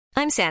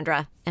I'm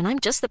Sandra, and I'm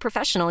just the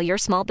professional your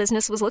small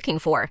business was looking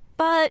for.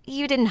 But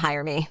you didn't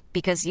hire me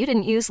because you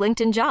didn't use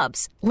LinkedIn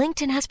Jobs.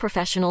 LinkedIn has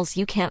professionals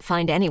you can't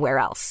find anywhere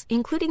else,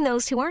 including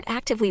those who aren't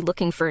actively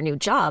looking for a new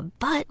job,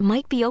 but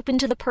might be open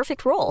to the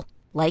perfect role,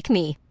 like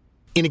me.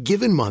 In a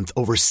given month,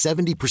 over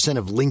 70%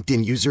 of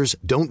LinkedIn users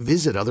don't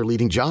visit other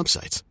leading job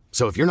sites.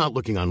 So if you're not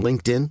looking on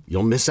LinkedIn,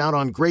 you'll miss out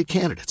on great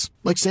candidates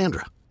like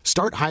Sandra.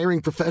 Start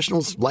hiring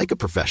professionals like a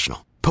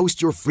professional.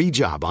 Post your free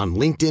job on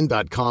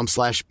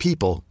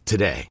linkedin.com/people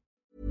today.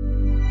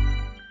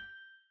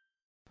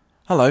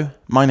 Hello,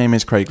 my name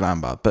is Craig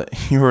Lambert,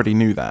 but you already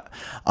knew that.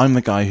 I'm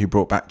the guy who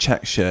brought back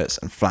check shirts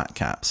and flat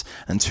caps.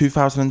 In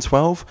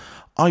 2012,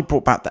 I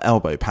brought back the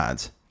elbow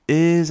pads.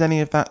 Is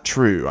any of that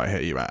true, I hear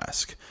you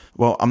ask?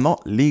 Well, I'm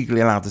not legally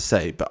allowed to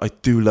say, but I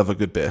do love a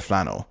good bit of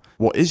flannel.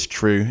 What is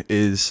true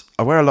is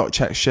I wear a lot of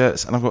check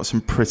shirts and I've got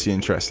some pretty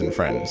interesting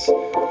friends.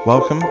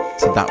 Welcome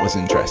to That Was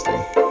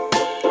Interesting.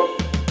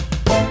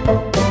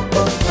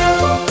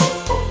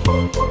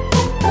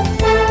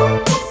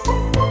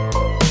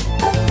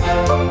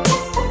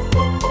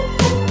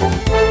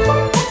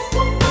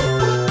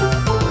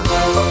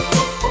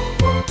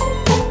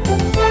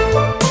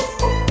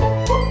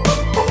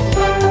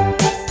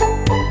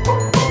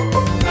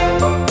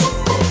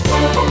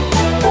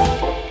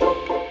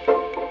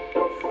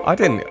 I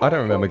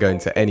don't remember going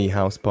to any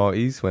house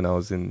parties when I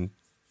was in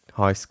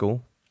high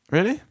school.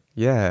 Really?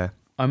 Yeah.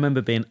 I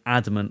remember being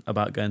adamant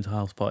about going to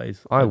house parties.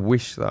 I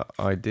wish that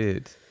I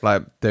did.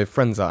 Like, the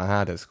friends that I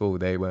had at school,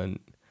 they weren't...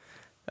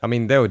 I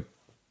mean, they would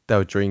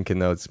drink and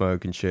they would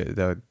smoke and shit.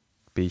 They would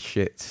be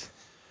shit.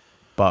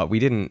 But we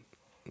didn't...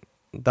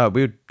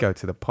 we would go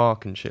to the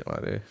park and shit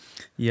like this.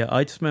 Yeah,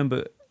 I just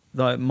remember,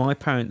 like, my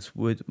parents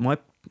would... I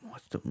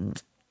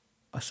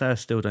say I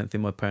still don't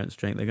think my parents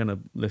drink. They're going to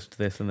listen to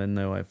this and then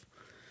know I've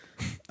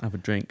have a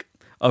drink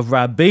of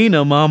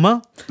Rabina,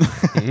 mama.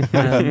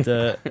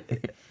 And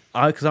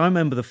because I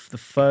remember the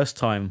first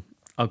time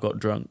I got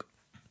drunk.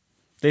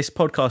 This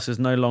podcast is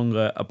no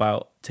longer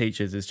about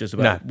teachers. It's just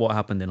about what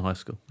happened in high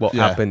school. What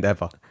happened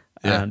ever.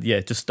 And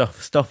just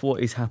stuff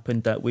what has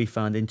happened that we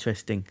found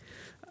interesting.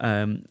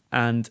 And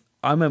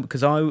I remember,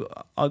 because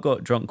I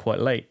got drunk quite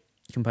late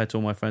compared to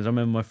all my friends. I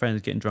remember my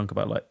friends getting drunk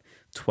about like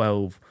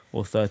 12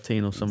 or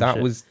 13 or something. That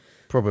was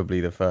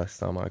probably the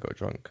first time I got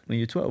drunk. When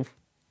you were 12?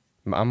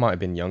 I might have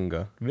been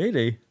younger.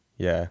 Really?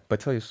 Yeah, but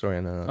tell your story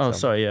and then. Oh,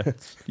 sorry, yeah.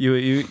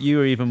 you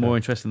were even more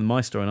interested in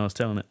my story and I was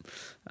telling it.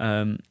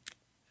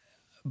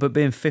 But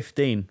being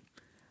 15,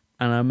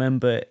 and I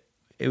remember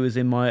it was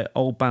in my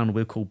old band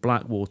we were called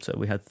Blackwater.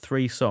 We had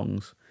 3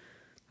 songs,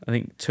 I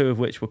think 2 of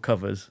which were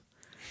covers.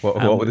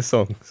 What were the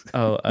songs?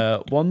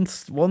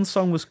 One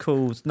song was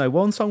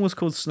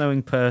called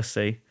Snowing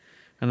Percy,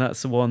 and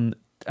that's the one.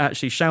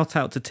 Actually, shout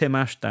out to Tim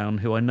Ashdown,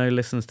 who I know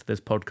listens to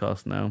this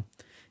podcast now.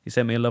 He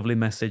sent me a lovely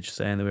message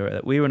saying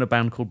that we were in a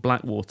band called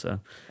Blackwater.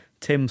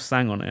 Tim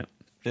sang on it.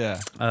 Yeah.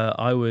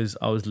 I was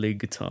lead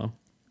guitar.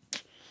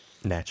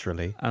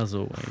 Naturally. As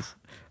always.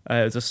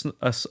 It was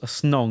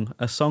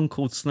a song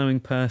called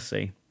Snowing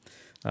Percy.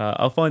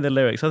 I'll find the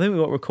lyrics. I think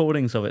we've got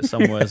recordings of it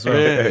somewhere as well.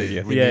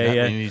 Really? We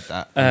need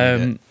that.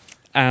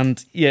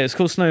 And yeah, it's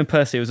called Snowing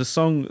Percy. It was a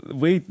song.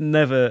 We'd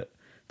never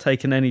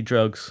taken any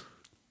drugs,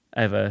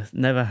 ever.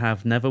 Never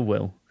have, never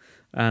will.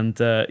 And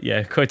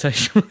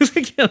quotation marks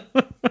again.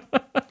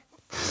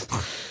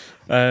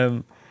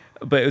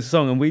 But it was a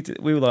song, and we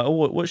were like, oh,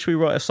 what should we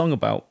write a song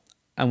about?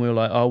 And we were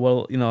like, oh,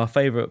 well, you know, our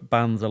favourite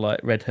bands are like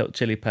Red Hot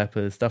Chili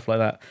Peppers, stuff like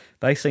that.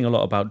 They sing a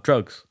lot about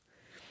drugs.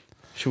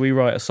 Should we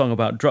write a song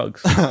about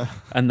drugs?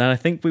 And then I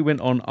think we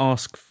went on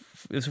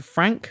is it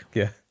Frank?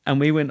 Yeah. And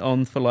we went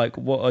on for like,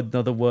 what are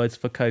other words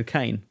for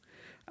cocaine?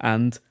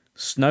 And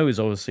Snow is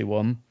obviously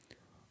one.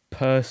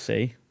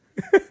 Percy.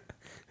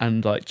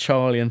 And like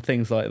Charlie and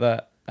things like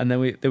that. And then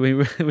we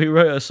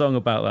wrote a song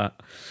about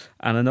that.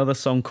 And another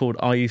song called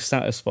Are You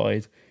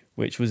Satisfied?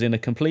 Which was in a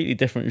completely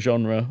different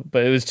genre,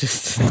 but it was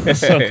just a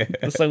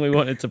song we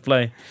wanted to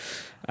play.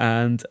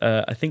 And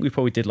I think we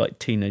probably did like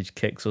Teenage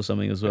Kicks or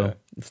something as well,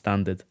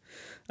 standard.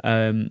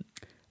 And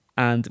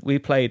we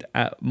played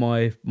at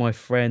my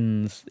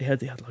friend's, he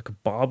had like a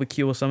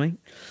barbecue or something.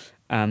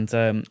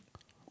 And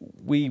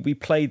we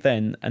played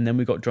then, and then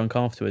we got drunk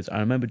afterwards. I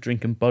remember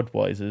drinking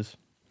Budweisers.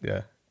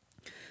 Yeah.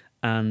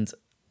 And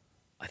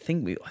I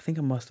think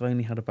I must have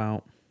only had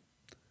about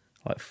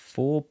like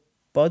 4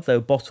 Buds. They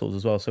were bottles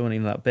as well, so they weren't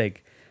even that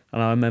big.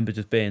 And I remember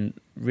just being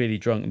really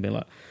drunk and being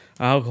like,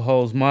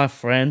 alcohol's my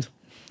friend.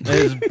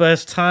 It's the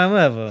best time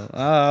ever.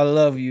 I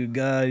love you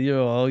guys.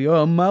 You're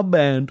on my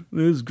band. It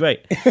was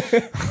great.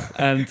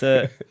 And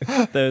there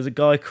was a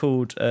guy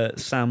called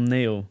Sam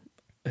Neill,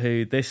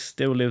 who this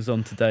still lives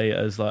on today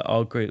as like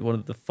our group. One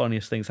of the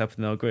funniest things happened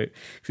in our group.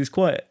 He's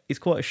quite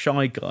a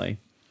shy guy.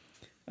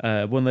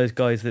 One of those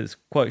guys that's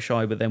quite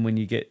shy, but then when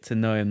you get to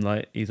know him,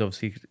 like he's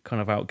obviously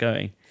kind of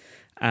outgoing.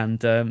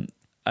 And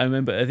I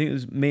remember, I think it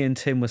was me and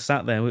Tim were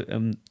sat there,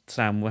 and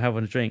Sam were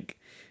having a drink,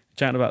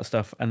 chatting about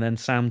stuff, and then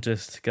Sam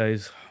just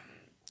goes,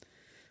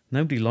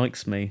 "Nobody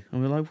likes me."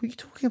 And we're like, "What are you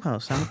talking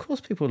about, Sam? Of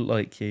course people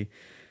like you."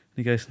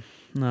 He goes,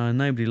 no,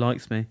 nobody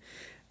likes me.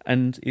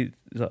 And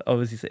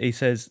obviously he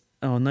says,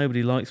 oh,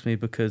 nobody likes me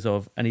because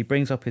of... And he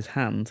brings up his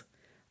hand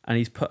and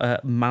he's put a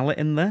mallet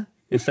in there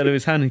instead of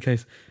his hand. And he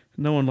goes,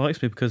 no one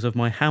likes me because of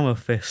my hammer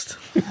fist.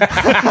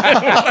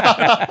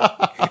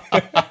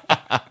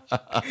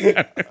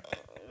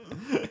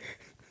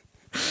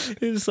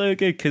 It was so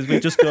good because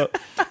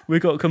we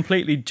got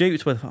completely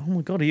duped with, oh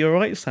my God, are you all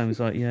right, Sam? He's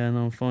like, yeah,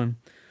 no, I'm fine.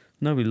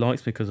 Nobody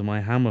likes me because of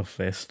my hammer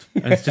fist.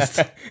 And it's just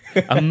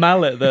a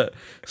mallet that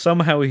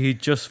somehow he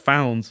just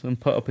found and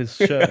put up his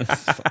shirt.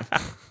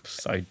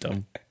 So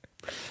dumb.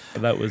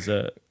 But that was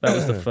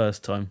the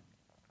first time.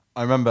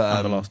 I remember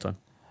And the last time.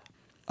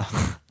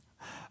 I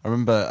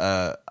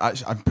remember.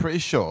 Actually, I'm pretty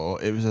sure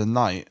it was a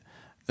night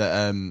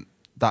that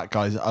that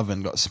guy's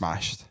oven got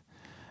smashed.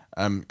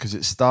 Because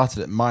it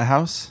started at my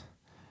house.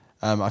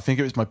 I think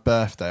it was my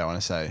birthday. I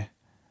want to say.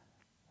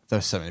 There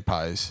were so many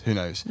parties. Who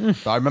knows?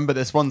 But I remember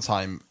this one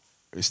time.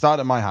 It started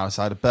at my house.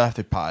 I had a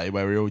birthday party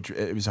where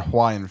it was a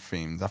Hawaiian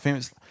themed. I think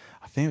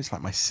it was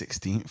like my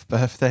 16th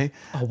birthday.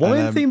 A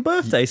Hawaiian themed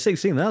birthday,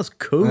 16. That's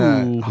cool.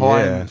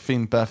 Hawaiian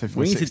themed birthday for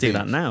my 16th. We need to do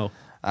that now.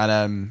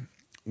 And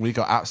we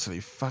got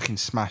absolutely fucking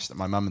smashed at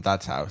my mum and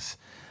dad's house.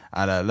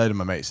 And a load of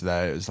my mates were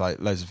there. It was like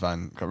loads of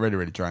fun. Got really,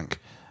 really drunk.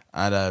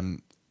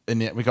 And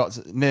we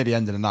got near the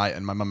end of the night,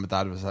 and my mum and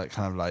dad was like,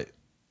 kind of like,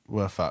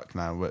 we're fucked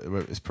now.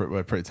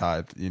 We're pretty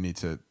tired. You need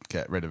to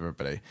get rid of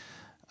everybody.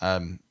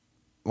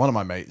 One of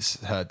my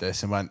mates heard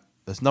this and went,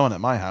 there's no one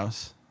at my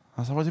house.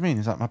 I was like, what do you mean?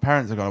 He's like, my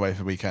parents have gone away for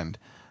the weekend.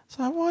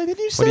 So why did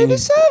you say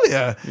this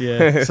earlier?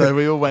 Yeah. So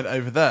we all went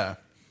over there.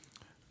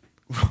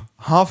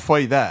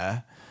 Halfway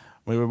there,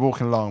 we were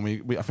walking along.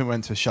 We I think we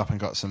went to a shop and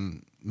got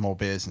some more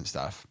beers and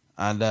stuff.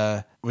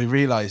 And we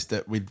realised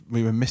that we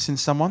were missing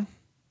someone,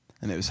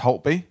 and it was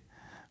Holtby.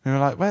 We were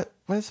like,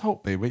 where's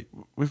Holtby?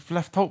 We've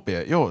left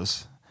Holtby at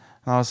yours.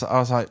 And I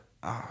was like,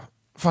 oh,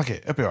 fuck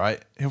it, it'll be all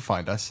right. He'll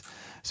find us.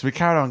 So we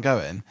carried on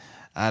going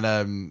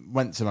and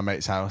went to my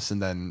mate's house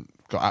and then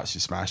got absolutely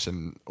smashed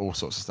and all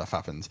sorts of stuff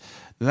happened.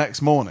 The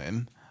next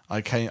morning,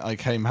 I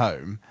came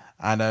home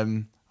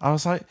and I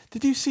was like,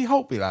 did you see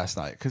Holtby last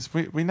night? Because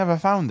we never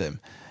found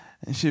him.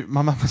 And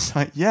my mum was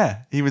like,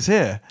 yeah, he was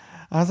here.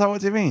 I was like,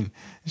 what do you mean?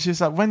 And she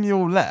was like, when you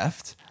all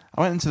left,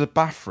 I went into the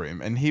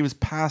bathroom and he was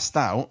passed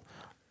out,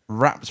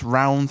 wrapped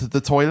round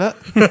the toilet.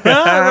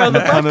 Around the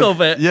back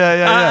of it.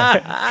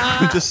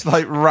 Yeah. Just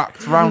like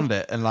wrapped round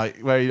it and like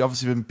where he'd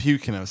obviously been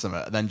puking or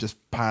something and then just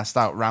passed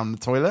out round the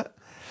toilet.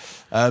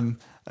 And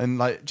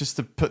like just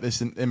to put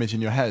this image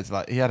in your head,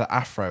 like he had an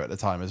afro at the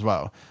time as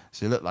well.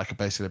 So he looked like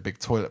basically a big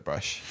toilet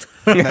brush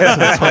next to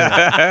the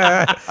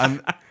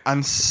toilet.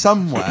 And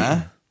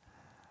somewhere,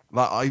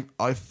 like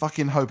I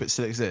fucking hope it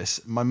still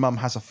exists. My mum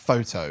has a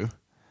photo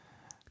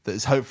that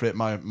is hopefully at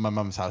my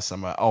mum's house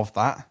somewhere of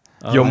that.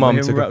 Your mum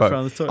took a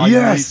photo.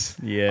 Yes,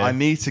 yeah. I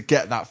need to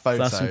get that photo.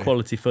 That's some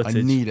quality footage.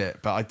 I need it,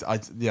 but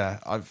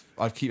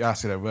I keep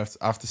asking her.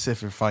 I have to see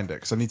if we find it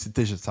because I need to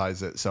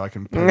digitize it so I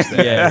can post it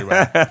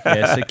everywhere.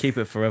 Yeah, so keep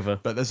it forever.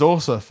 But there's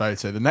also a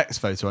photo. The next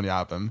photo on the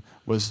album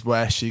was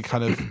where she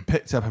kind of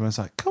picked up him and was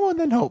like, "Come on,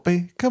 then,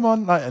 Holtby, come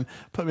on!" Like, and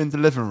put him in the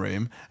living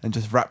room and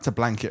just wrapped a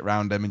blanket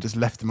around him and just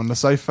left him on the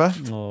sofa.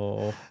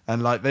 Oh.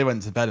 And like they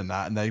went to bed and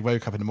that, and they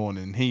woke up in the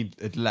morning. And he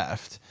had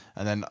left,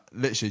 and then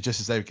literally just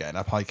as they were getting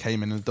up, I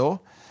came in the door.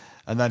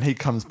 And then he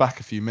comes back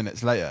a few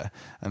minutes later,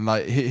 and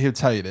like he'll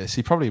tell you this.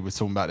 He probably was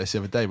talking about this the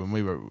other day when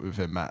we were with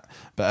him, Matt.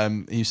 But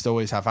he used to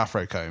always have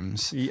afro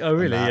combs. Oh,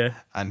 really? And yeah.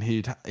 And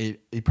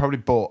he probably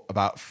bought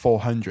about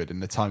 400 in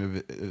the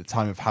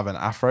time of having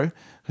an afro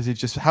because he'd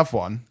just have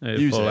one,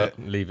 use it,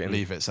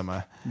 leave it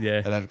somewhere,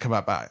 yeah, and then come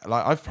back.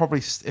 Like I've probably,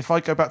 if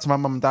I go back to my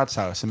mum and dad's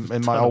house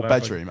in my old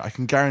bedroom, I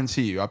can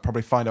guarantee you I'd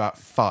probably find about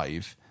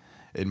 5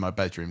 in my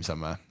bedroom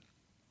somewhere.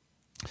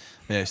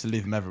 Yeah, used to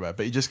leave them everywhere.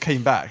 But he just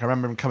came back. I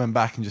remember him coming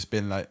back and just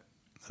being like,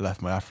 I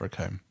left my afro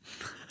comb.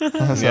 I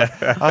was like,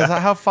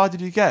 how far did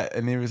you get?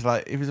 And he was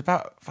like, he was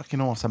about fucking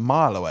almost a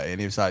mile away.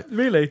 And he was like,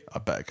 really? I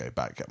better go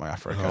back, get my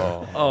afro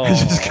comb. Oh. He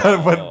just kind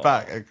of went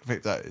back and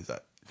picked up. He's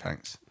like,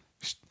 thanks.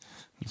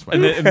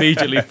 And it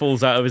immediately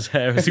falls out of his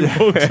hair as he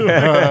walks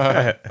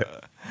away.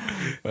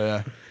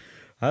 Yeah.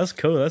 That's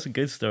cool. That's a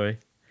good story.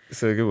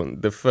 So a good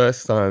one. The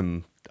first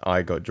time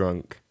I got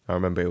drunk, I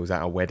remember it was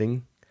at a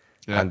wedding.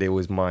 Yeah. And it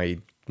was my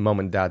mum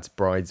and dad's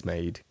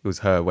bridesmaid. It was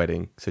her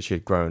wedding, so she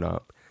had grown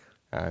up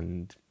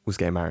and was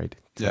getting married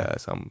to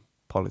some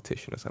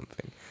politician or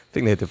something. I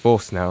think they're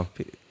divorced now.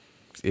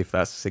 If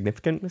that's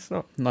significant, it's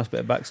not. Nice bit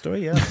of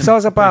backstory, yeah. So I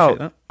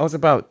was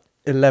about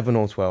 11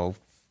 or 12,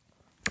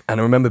 and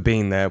I remember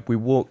being there. We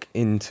walk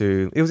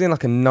into. It was in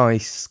like a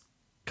nice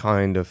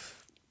kind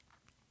of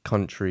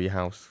country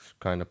house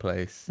kind of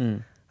place,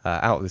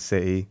 out of the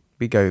city.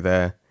 We go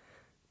there,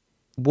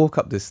 walk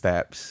up the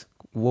steps.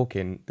 Walk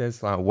in,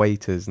 there's like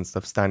waiters and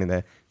stuff standing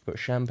there. You've got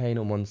champagne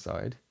on one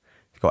side,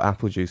 you've got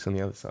apple juice on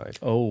the other side.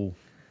 Oh,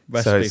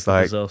 recipe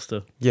for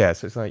disaster. Yeah,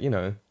 so it's like,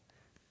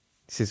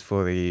 this is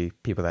for the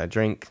people that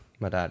drink.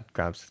 My dad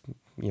grabs,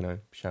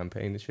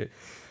 champagne and shit.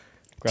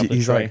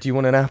 He's like, do you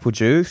want an apple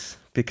juice?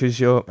 Because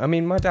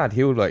my dad,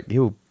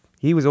 he'll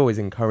he was always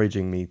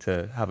encouraging me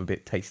to have a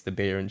bit taste of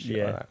beer and shit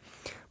Yeah. like that.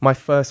 My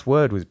first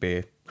word was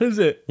beer. Is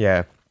it?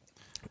 Yeah.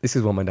 This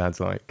is what my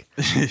dad's like.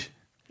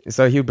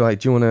 So he'd be like,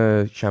 do you want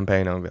a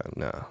champagne? I'll be like,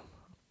 no,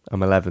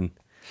 I'm 11.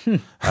 No,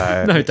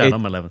 Dad,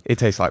 I'm 11. It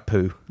tastes like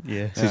poo.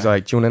 Yeah. So he's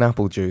like, do you want an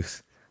apple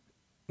juice?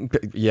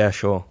 Yeah,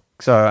 sure.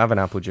 So I have an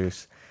apple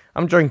juice.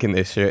 I'm drinking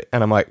this shit.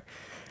 And I'm like,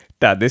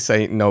 Dad, this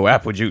ain't no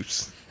apple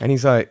juice. And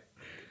he's like,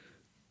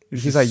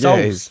 yeah,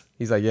 it is.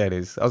 He's like, yeah, it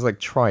is. I was like,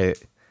 try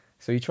it.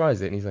 So he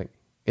tries it and he's like,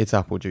 it's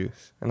apple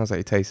juice. And I was like,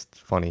 it tastes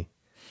funny.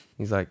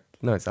 He's like,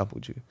 no, it's apple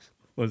juice.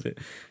 Was it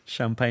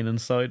champagne and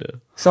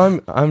cider?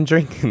 So I'm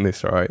drinking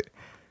this, right?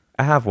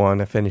 I have one,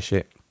 I finish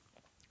it.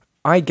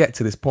 I get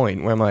to this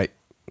point where I'm like,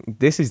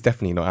 this is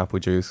definitely not apple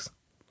juice.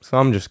 So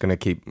I'm just going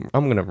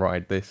to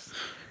ride this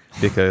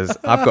because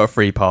I've got a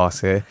free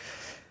pass here.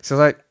 So I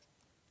was like,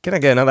 can I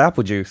get another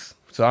apple juice?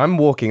 So I'm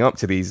walking up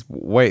to these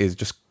waiters,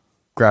 just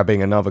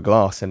grabbing another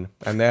glass, and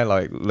they're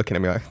like looking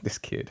at me like, this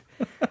kid.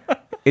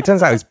 It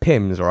turns out it was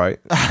Pimm's, right?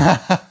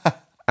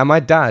 And my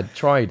dad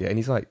tried it, and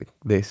he's like,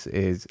 this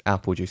is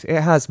apple juice.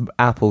 It has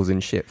apples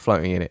and shit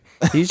floating in it.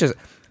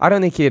 I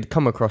don't think he had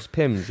come across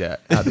Pimm's yet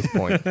at this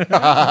point.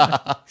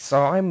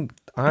 So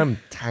I'm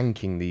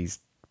tanking these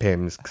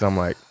Pimm's because I'm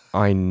like,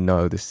 I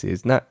know this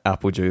is not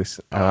apple juice,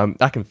 and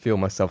I can feel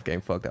myself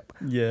getting fucked up.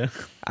 Yeah.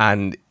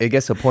 And it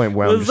gets to a point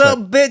where What's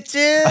up,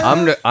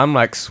 bitches? I'm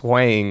like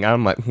swaying.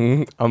 I'm like,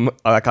 I'm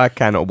like, I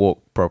cannot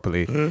walk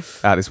properly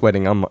at this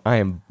wedding. I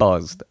am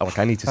buzzed. Like,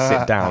 I need to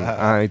sit down.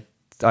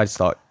 I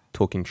start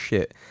talking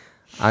shit,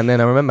 and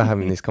then I remember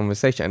having this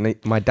conversation, and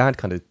my dad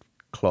kind of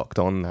clocked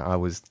on that I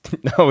was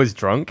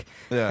drunk,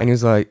 and he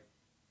was like,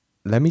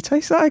 "Let me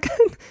taste that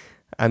again,"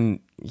 and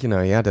he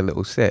had a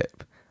little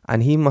sip,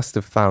 and he must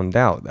have found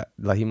out that,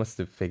 like, he must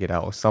have figured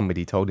out, or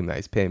somebody told him that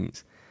it's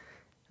Pimm's,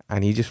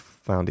 and he just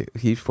found it.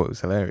 He thought it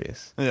was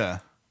hilarious. Yeah.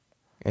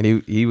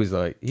 And he was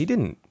like, he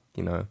didn't,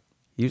 he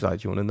was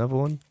like, do you want another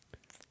one?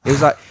 It's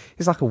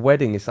like a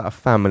wedding. It's like a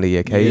family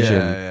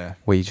occasion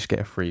where you just get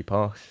a free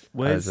pass.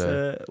 Who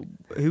are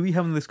you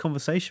having this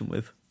conversation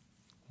with?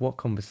 What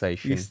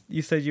conversation?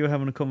 You said you were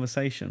having a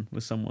conversation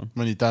with someone.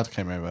 When your dad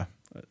came over.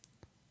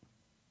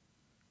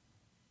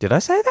 Did I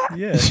say that?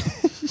 Yeah.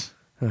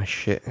 Oh,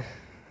 shit.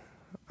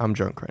 I'm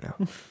drunk right now.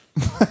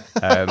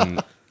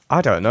 I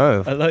don't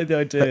know. I like the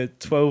idea of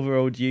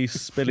 12-year-old you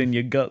spilling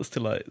your guts to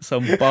like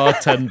some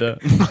bartender.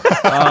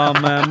 Oh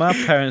man, my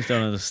parents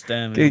don't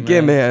understand me.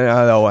 Give me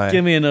another one.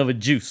 Give me another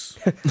juice.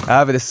 I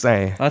have it the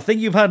same. I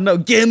think you've had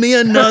enough. Give me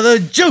another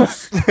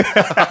juice.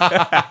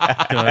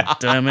 God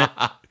damn it.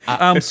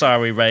 I'm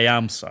sorry, Ray.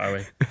 I'm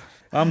sorry.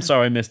 I'm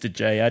sorry, Mr.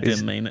 J. I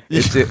didn't mean it.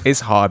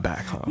 It's hard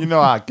back home. You know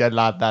I get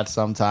like that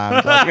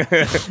sometimes.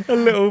 A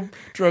little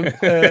drunk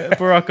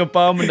Barack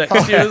Obama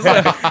next year as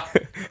well.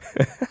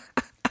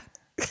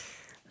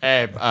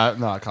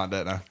 No, I can't do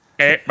it now.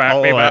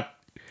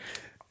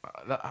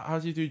 How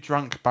do you do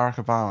drunk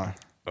Barack Obama?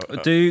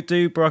 Do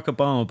Barack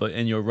Obama, but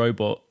in your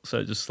robot, so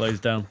it just slows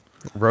down.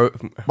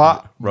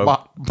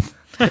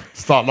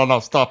 Stop.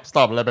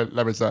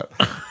 Let me say it.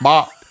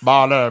 My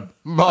name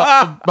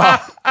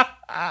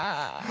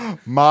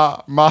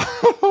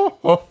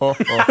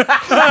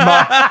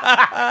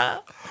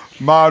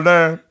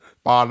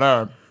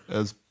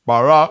is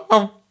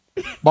Barack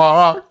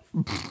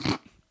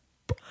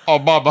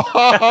Obama.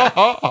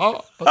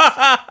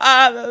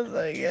 That's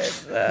so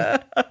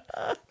good.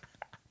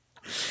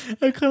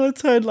 I kind of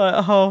turned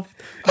like half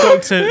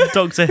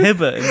Dr.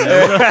 Hibbert in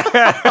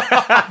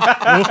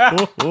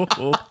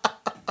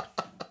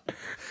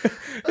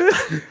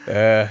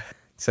there.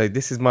 So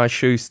this is my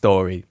shoe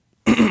story.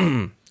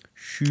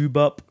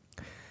 Shoobop.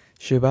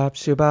 Shoobop,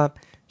 shoobop,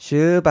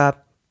 shoobop,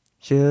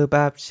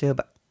 shoobop,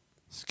 shoobop.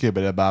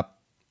 Skibbity-bop.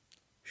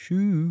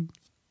 Shoo.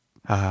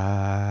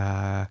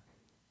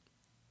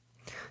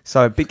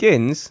 So it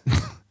begins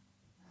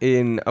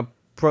in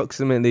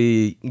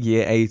approximately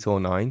year 8 or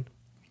 9.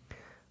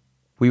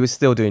 We were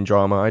still doing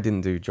drama. I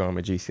didn't do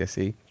drama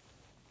GCSE.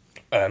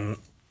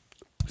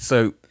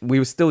 So we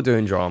were still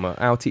doing drama.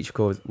 Our teacher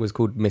was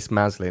called Miss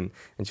Maslin,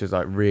 and she was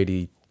like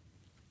really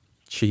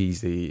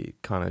cheesy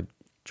kind of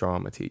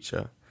drama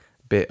teacher,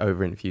 a bit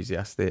over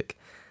enthusiastic,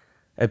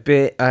 a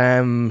bit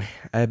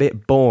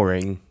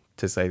boring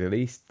to say the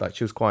least. Like,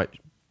 she was quite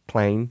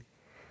plain.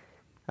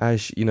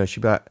 She'd be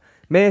like,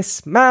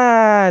 Miss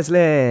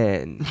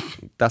Maslin.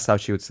 That's how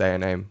she would say her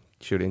name.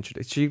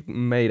 She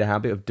made a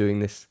habit of doing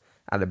this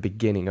at the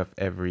beginning of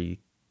every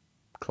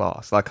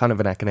class, like kind of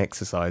like an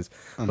exercise.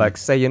 Like,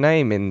 say your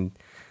name and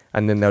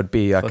then there'd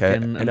be like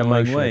an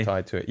emotion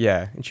tied to it.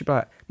 Yeah. And she'd be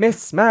like,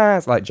 Miss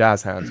Maz, like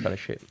jazz hands kind of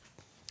shit.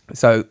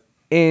 So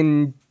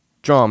in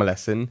drama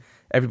lesson,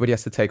 everybody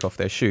has to take off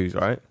their shoes,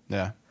 right?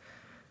 Yeah.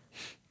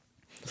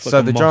 It's So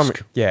like the a drama,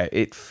 mosque. yeah,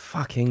 it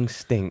fucking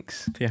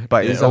stinks. Yeah.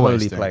 But It it's a always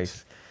holy stinks.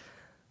 place.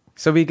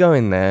 So we go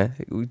in there,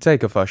 we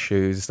take off our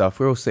shoes and stuff.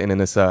 We're all sitting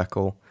in a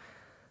circle.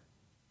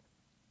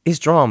 It's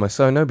drama,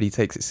 so nobody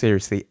takes it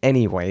seriously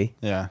anyway.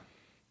 Yeah.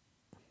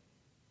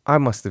 I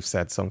must have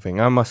said something.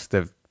 I must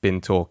have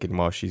been talking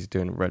while she's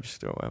doing a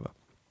register or whatever.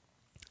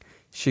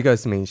 she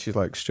goes to me and she's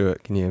like,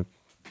 Stuart, can you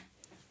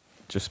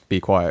just be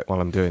quiet while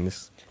I'm doing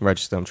this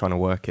register? I'm trying to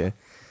work here.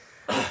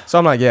 So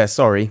I'm like, yeah,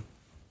 sorry.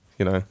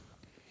 You know,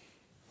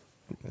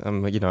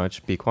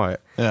 just be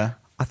quiet. Yeah.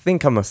 I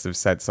think I must have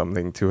said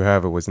something to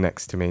whoever was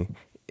next to me.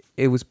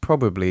 It was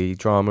probably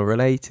drama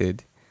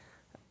related.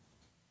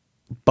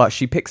 But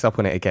she picks up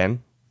on it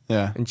again.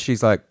 Yeah. And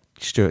she's like,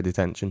 Stuart,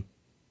 detention.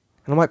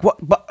 And I'm like, what?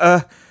 But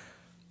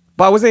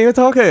I wasn't even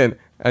talking.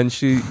 And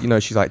she,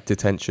 she's like,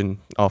 detention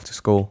after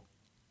school.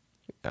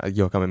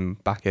 You're coming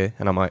back here.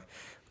 And I'm like,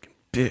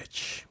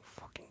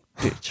 fucking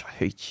bitch, I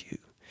hate you.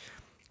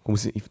 I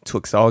wasn't even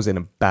took, so I was in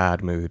a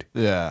bad mood.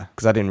 Yeah.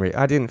 Because I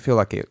didn't feel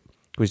like it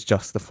was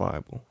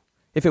justifiable.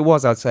 If it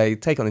was, I'd say,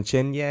 take on the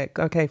chin. Yeah,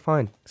 okay,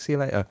 fine. See you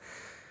later.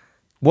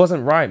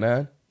 Wasn't right,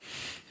 man.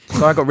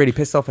 So I got really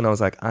pissed off and I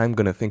was like, I'm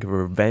going to think of a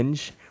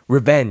revenge.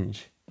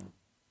 Revenge.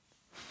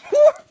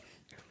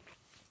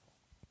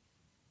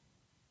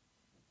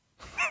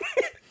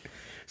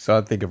 So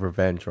I'd think of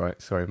revenge,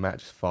 right? Sorry, Matt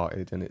just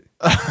farted and it...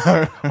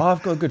 Oh,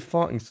 I've got a good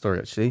farting story,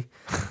 actually,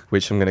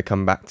 which I'm going to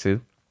come back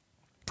to.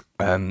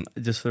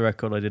 Just for the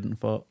record, I didn't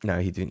fart. No,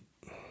 he didn't.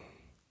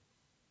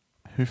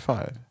 Who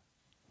fired?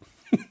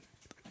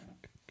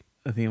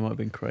 I think it might have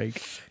been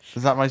Craig.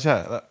 Is that my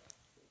chair?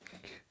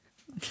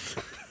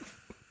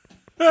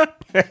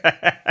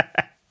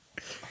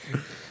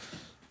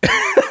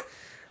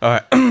 All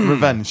right.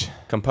 Revenge.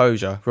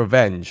 Composure.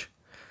 Revenge.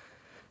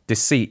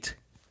 Deceit.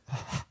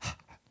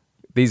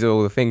 These are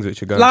all the things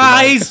which are going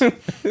Lies!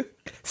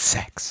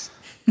 Sex.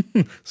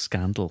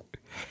 Scandal.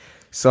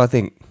 So I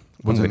think...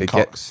 I'm Wasn't gonna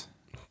Cox.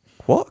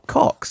 What?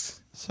 Cox?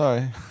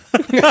 Sorry.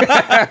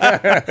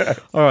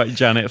 All right,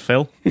 Janet,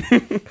 Phil.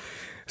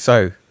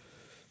 So,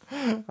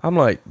 I'm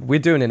like, we're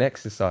doing an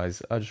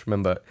exercise. I just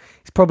remember,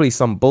 it's probably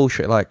some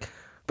bullshit like,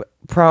 but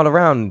prowl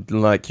around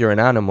like you're an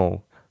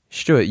animal.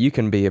 Stuart, you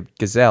can be a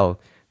gazelle.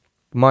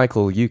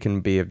 Michael, you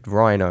can be a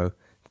rhino.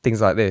 Things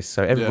like this.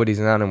 So everybody's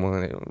an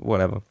animal,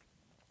 whatever.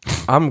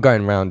 I'm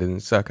going round in a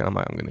circle. I'm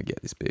like, I'm going to get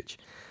this bitch.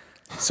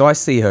 So I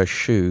see her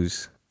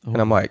shoes and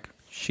I'm like,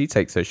 she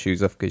takes her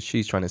shoes off because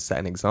she's trying to set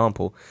an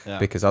example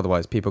because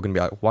otherwise people are going to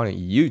be like, why don't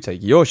you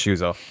take your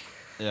shoes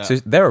off? Yeah. So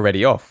they're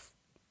already off.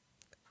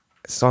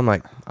 So I'm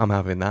like, I'm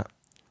having that.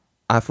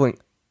 I think,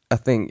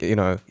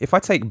 if I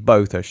take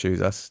both her shoes,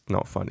 that's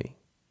not funny.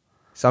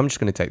 So I'm just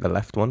going to take the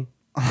left one.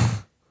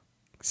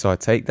 So I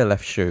take the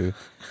left shoe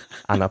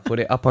and I put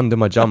it up under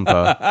my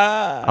jumper.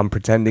 I'm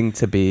pretending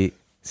to be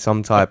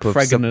some type of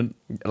pregnant,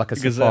 like a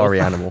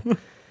safari animal.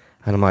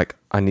 And I'm like,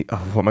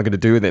 what am I going to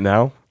do with it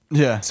now?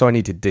 Yeah. So I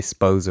need to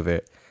dispose of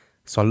it.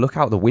 So I look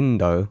out the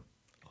window.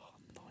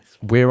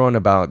 We're on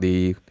about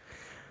the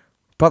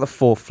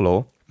fourth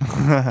floor.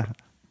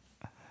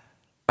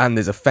 And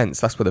there's a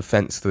fence. That's where the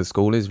fence to the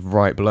school is,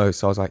 right below.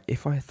 So I was like,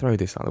 if I throw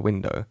this out the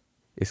window,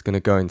 it's going to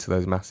go into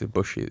those massive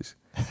bushes.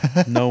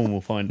 No one will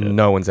find it.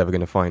 No one's ever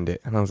going to find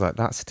it. And I was like,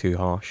 that's too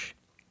harsh.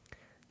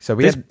 So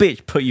this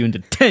bitch put you in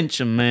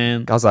detention,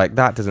 man. I was like,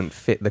 that doesn't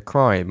fit the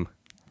crime.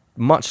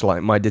 Much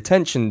like my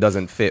detention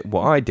doesn't fit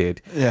what I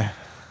did. Yeah.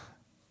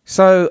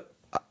 So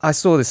I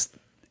saw this.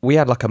 We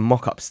had like a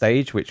mock-up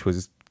stage, which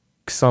was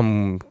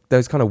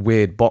those kind of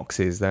weird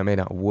boxes. They're made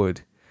out of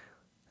wood.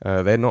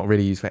 They're not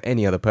really used for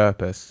any other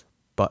purpose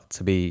but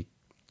to be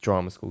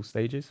drama school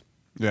stages.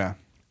 Yeah.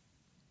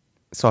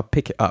 So I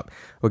pick it up.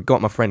 I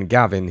got my friend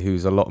Gavin,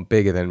 who's a lot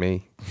bigger than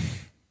me.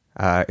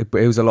 It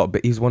was a lot.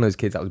 He was one of those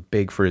kids that was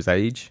big for his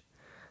age,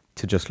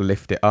 to just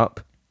lift it up,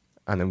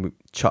 and then we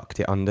chucked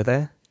it under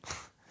there.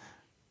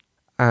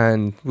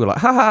 And we were like,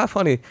 ha,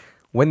 funny.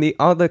 When the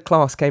other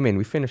class came in,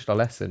 we finished our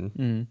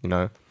lesson,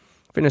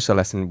 finished our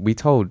lesson. We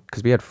told,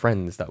 because we had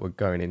friends that were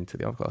going into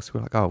the other class, we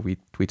were like, oh, we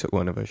took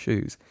one of her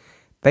shoes.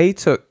 They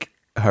took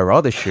her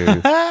other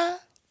shoe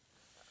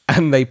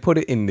and they put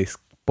it in this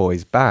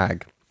boy's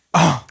bag.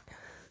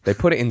 They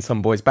put it in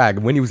some boy's bag.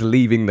 And when he was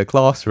leaving the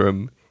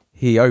classroom,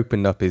 he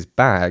opened up his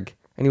bag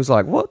and he was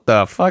like, what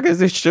the fuck is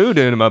this shoe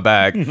doing in my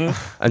bag?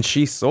 And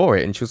she saw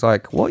it and she was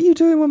like, what are you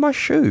doing with my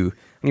shoe?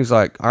 And he was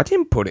like, I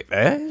didn't put it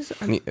there.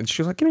 And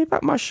she was like, give me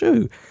back my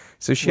shoe.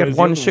 So she had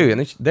one shoe. And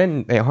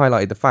then it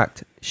highlighted the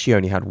fact she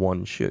only had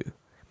one shoe.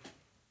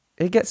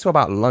 It gets to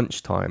about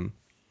lunchtime.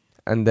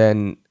 And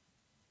then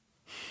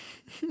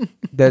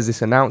there's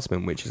this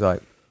announcement, which is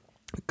like,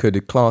 could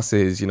the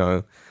classes,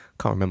 can't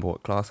remember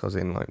what class I was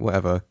in, like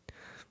whatever,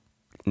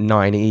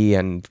 9E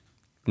and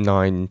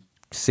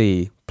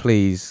 9C,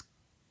 please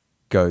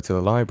go to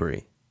the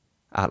library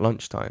at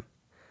lunchtime.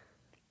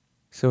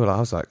 So I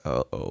was like,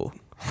 uh-oh.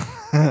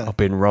 I've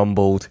been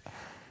rumbled.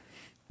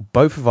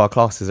 Both of our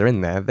classes are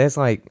in there. There's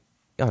like,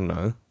 I don't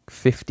know,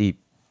 50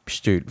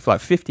 students,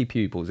 like 50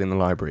 pupils in the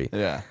library.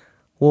 Yeah.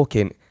 Walk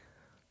in.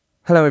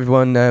 Hello,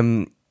 everyone.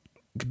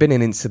 Been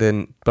an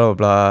incident, blah,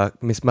 blah, blah.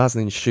 Miss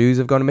Maslin's shoes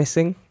have gone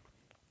missing.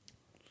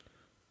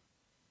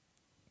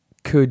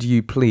 Could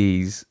you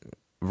please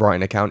write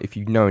an account? If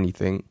you know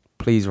anything,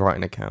 please write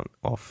an account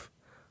off,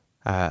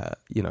 if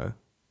you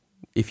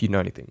know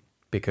anything,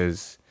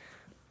 because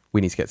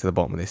we need to get to the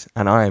bottom of this.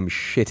 And I am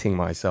shitting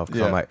myself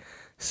because I'm like,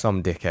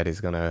 some dickhead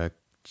is going to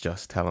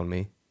just tell on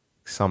me.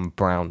 Some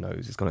brown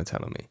nose is going to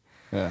tell on me.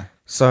 Yeah.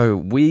 So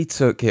we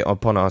took it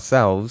upon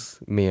ourselves,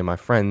 me and my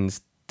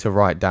friends, to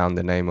write down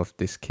the name of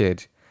this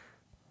kid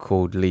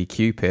called Lee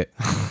Cupid.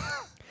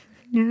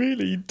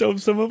 Really? You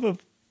dubbed some other...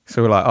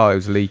 So we're like, oh, it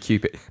was Lee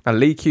Cupid. Now,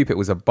 Lee Cupid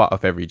was a butt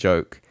of every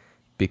joke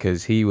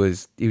because he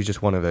was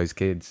just one of those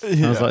kids.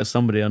 Sounds like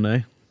somebody I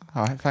know.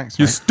 All right, thanks,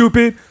 You mate.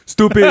 stupid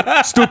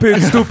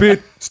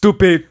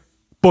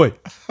boy.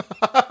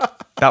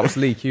 That was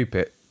Lee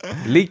Cupid.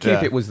 Lee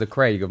Cupid was the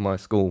Craig of my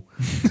school.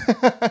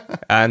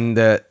 And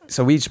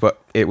so we just put,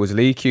 it was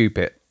Lee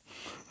Cupid.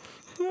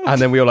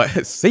 And then we were like,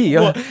 see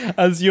ya. What?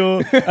 As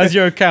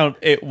your account,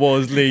 it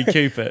was Lee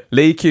Cupid.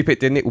 Lee Cupid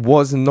didn't it?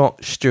 Was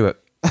not Stuart.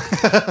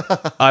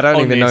 I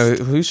don't even know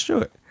Honest. who's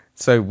Stuart.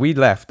 So we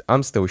left.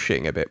 I'm still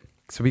shitting a bit.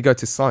 So we go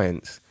to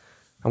science.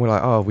 And we're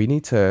like, oh,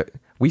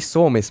 we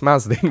saw Miss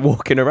Maslin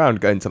walking around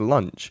going to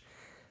lunch.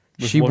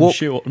 With one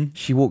shoe on.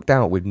 She walked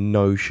out with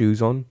no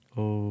shoes on.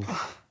 Oh.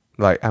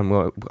 Like,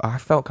 and I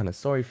felt kind of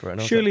sorry for her. And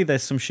I was Surely like,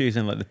 there's some shoes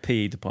in like the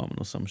PE department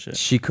or some shit.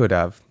 she could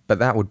have, but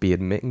that would be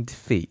admitting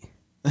defeat.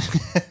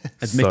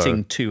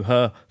 Admitting to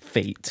her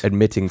feet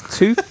Admitting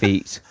 2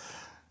 feet.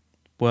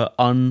 were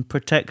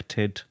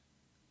unprotected.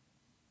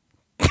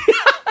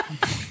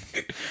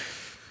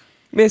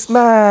 Miss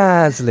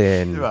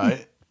Maslin.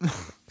 Right.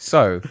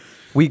 So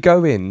we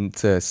go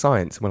into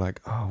science and we're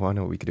like, oh, I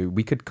know what we could do.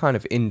 We could kind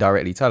of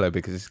indirectly tell her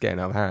because it's getting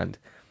out of hand.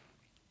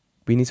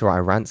 We need to write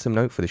a ransom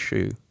note for the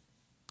shoe.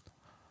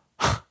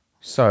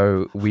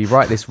 So we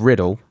write this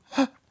riddle.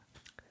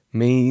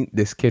 Me,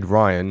 this kid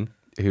Ryan,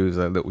 who was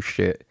a little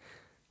shit,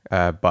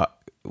 but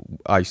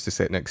I used to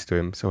sit next to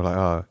him. So we're like,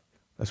 oh,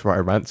 let's write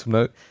a ransom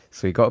note.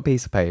 So we got a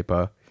piece of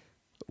paper.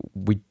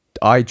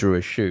 I drew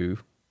a shoe,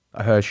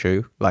 her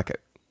shoe, like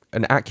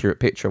an accurate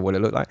picture of what it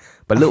looked like,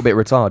 but a little bit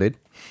retarded.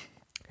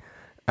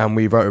 And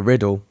we wrote a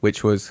riddle,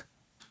 which was,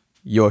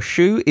 your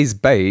shoe is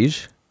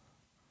beige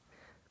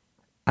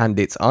and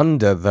it's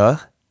under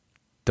the ...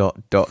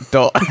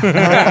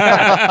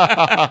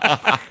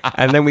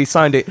 And then we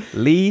signed it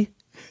Lee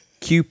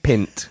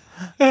Cupint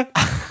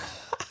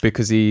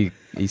because he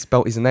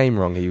spelt his name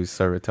wrong. He was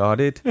so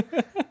retarded.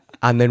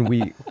 And then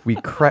we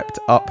crept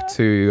up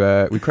to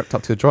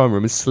the drawing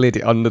room and slid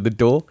it under the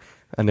door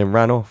and then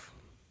ran off.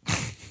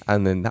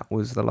 And then that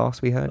was the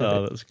last we heard of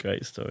Oh, it. that's a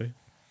great story.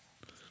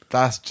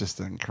 That's just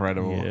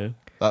incredible. Yeah.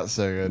 That's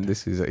so good.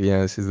 This is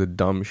the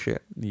dumb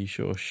shit. You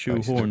sure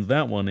shoehorned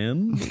that one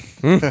in.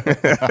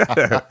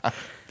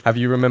 Have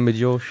you remembered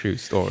your shoe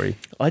story?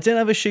 I don't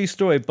have a shoe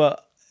story,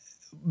 but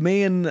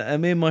me and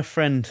my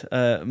friend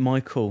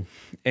Michael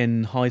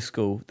in high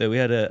school, that we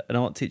had an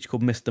art teacher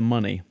called Mr.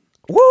 Money,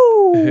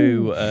 Woo!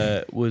 who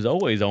was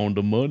always on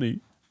the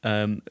money.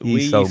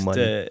 We so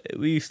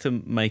used to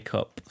make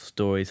up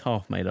stories,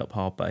 half made up,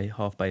 half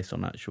based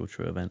on actual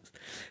true events.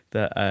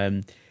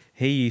 That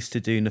he used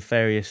to do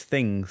nefarious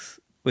things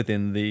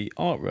within the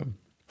art room.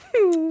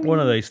 One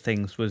of those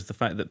things was the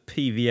fact that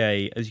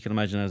PVA, as you can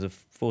imagine, as a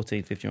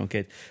 14, 15-year-old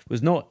kid,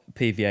 was not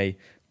PVA,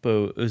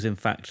 but it was in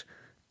fact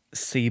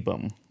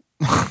sebum.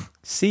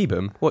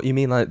 Sebum? What, you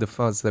mean like the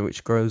fuzz that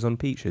which grows on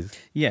peaches?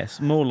 Yes,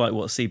 more like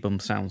what sebum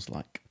sounds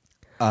like.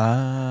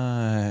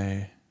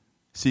 Aye.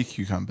 Sea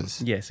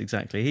cucumbers. Yes,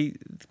 exactly.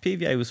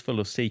 PVA was full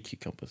of sea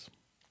cucumbers.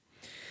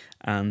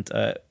 And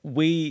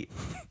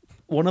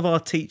one of our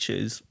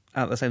teachers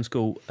at the same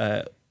school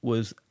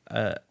was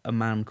a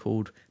man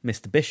called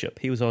Mr. Bishop.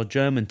 He was our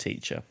German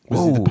teacher.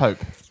 Was he the Pope?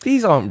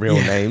 These aren't real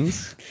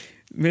names.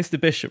 Mr.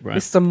 Bishop, right?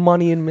 Mr.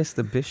 Money and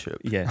Mr. Bishop.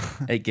 Yeah,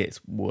 it gets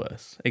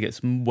worse. It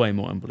gets way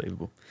more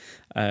unbelievable.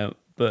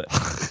 But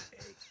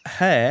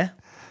hair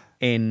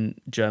in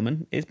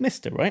German is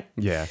Mr., right?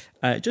 Yeah.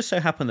 It just so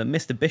happened that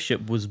Mr.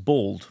 Bishop was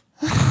bald.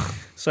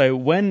 So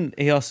when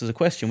he asked us a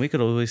question, we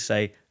could always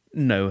say,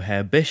 no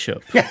hair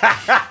Bishop.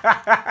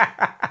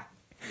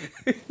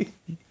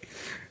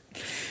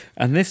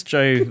 And this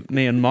drove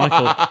me and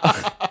Michael...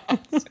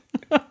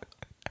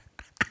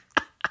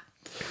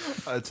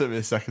 It took me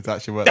a second to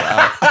actually work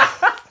that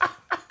out.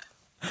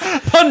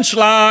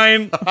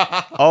 Punchline!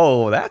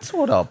 Oh, that's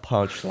what a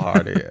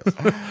punchline is.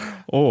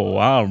 Oh,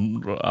 wow.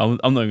 I'm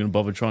not going to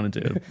bother trying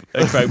to do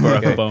a Craig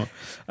Barack Obama.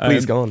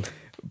 Please go on.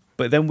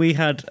 But then we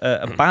had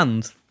a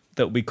band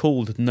that we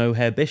called No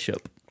Hair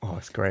Bishop. Oh,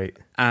 it's great.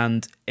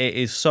 And it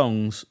is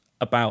songs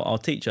about our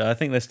teacher. I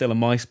think there's still a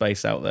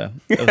MySpace out there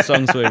of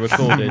songs we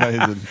recorded.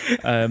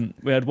 Amazing.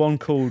 We had one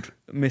called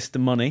Mr.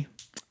 Money,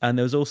 and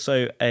there was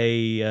also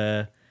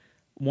a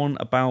one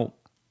about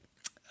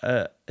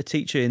a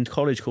teacher in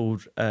college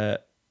called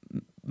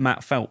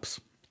Matt Phelps,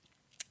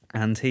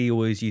 and he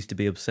always used to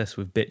be obsessed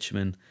with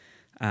bitumen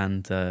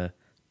and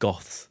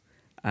goths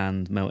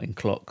and melting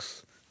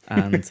clocks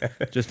and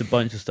just a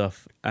bunch of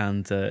stuff.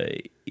 And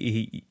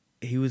he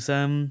was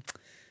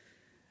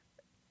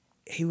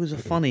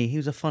a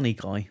funny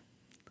guy,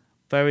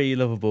 very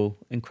lovable,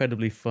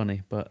 incredibly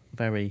funny, but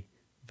very,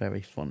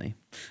 very funny.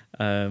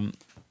 But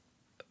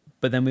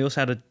then we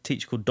also had a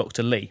teacher called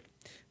Dr. Lee.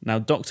 Now,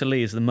 Dr.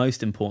 Lee is the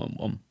most important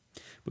one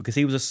because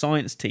he was a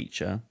science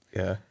teacher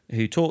Yeah.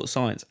 who taught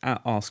science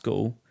at our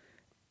school,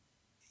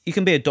 you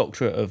can be a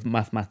doctorate of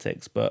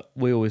mathematics, but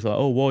we always like,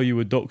 oh, why are you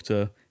a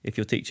doctor if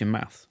you're teaching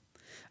maths?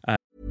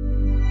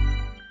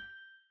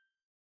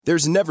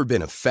 There's never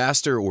been a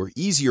faster or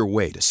easier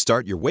way to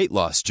start your weight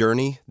loss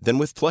journey than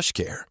with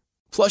PlushCare.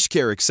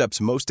 PlushCare accepts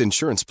most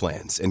insurance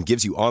plans and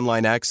gives you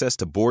online access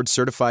to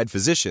board-certified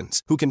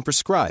physicians who can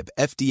prescribe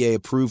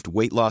FDA-approved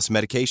weight loss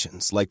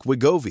medications like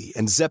Wegovy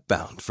and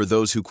Zepbound for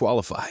those who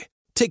qualify.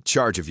 Take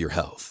charge of your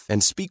health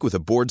and speak with a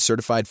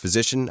board-certified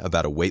physician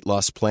about a weight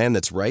loss plan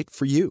that's right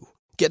for you.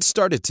 Get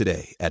started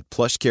today at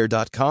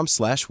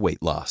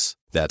plushcare.com/weight loss.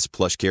 That's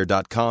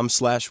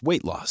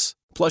plushcare.com/weight loss.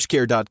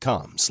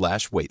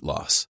 plushcare.com/weight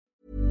loss.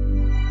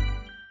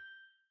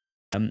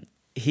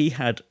 He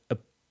had a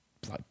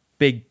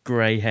big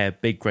grey hair,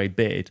 big grey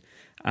beard,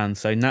 and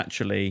so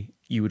naturally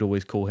you would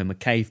always call him a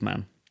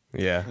caveman.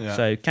 Yeah.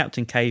 So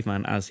Captain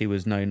Caveman, as he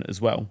was known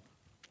as well.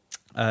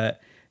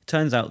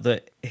 Turns out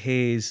that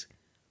his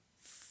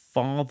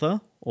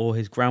father or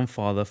his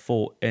grandfather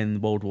fought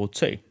in World War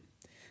II.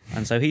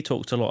 And so he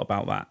talked a lot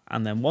about that.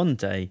 And then one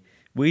day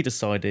we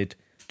decided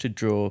to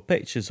draw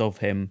pictures of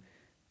him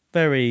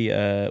very,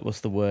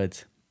 what's the word?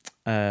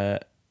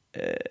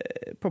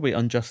 Probably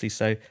unjustly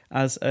so,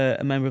 as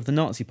a member of the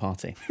Nazi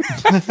Party.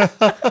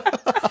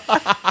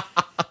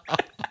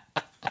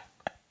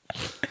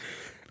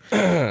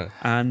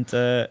 And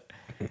I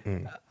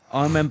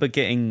remember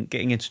getting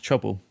into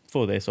trouble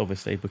for this,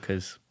 obviously,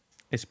 because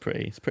it's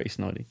pretty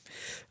snidey.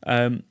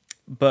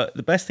 But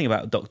the best thing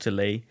about Dr.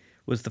 Lee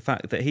was the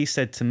fact that he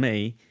said to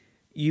me,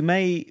 you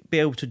may be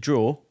able to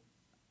draw,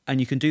 and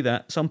you can do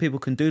that. Some people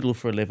can doodle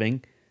for a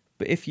living,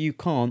 but if you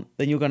can't,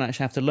 then you're going to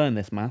actually have to learn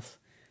this math.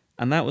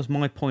 And that was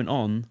my point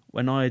on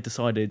when I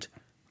decided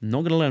I'm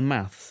not going to learn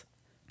maths,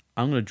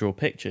 I'm going to draw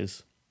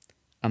pictures.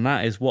 And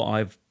that is what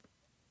I've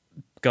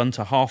gone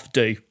to half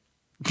do.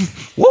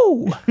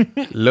 Whoa!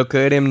 Look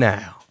at him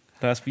now.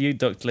 That's for you,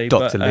 Dr. Lee.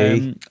 Dr.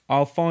 Lee.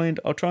 I'll try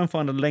and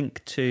find a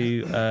link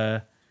to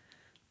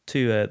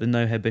the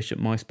No Hair Bishop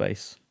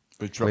MySpace.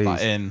 We drop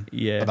that in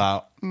Yeah.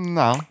 about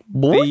now.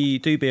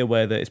 Do be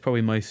aware that it's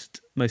probably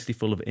mostly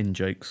full of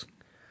in-jokes.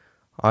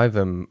 I've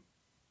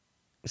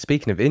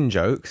speaking of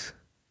in-jokes,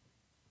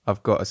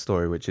 I've got a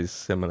story which is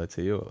similar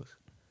to yours.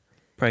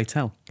 Pray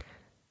tell,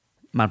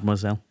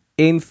 mademoiselle.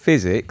 In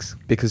physics,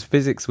 because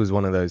physics was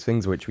one of those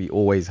things which we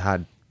always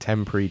had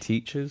temporary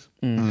teachers.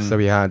 So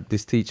we had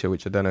this teacher,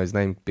 which I don't know his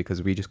name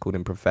because we just called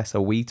him Professor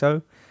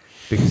Weeto,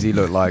 because he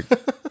looked like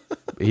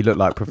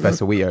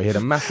Professor Weeto. He had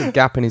a massive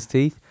gap in his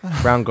teeth,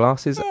 brown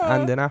glasses,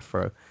 and an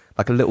afro,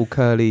 like a little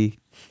curly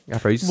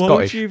afro. He's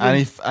Scottish.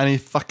 And he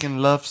fucking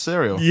loves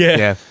cereal.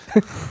 Yeah.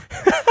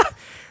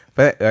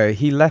 But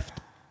he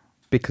left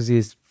because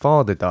his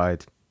father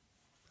died,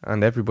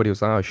 and everybody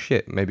was like, "Oh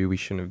shit, maybe we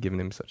shouldn't have given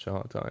him such a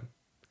hard time."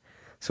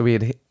 So we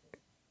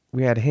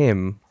had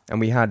him, and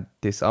we had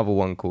this other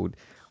one called,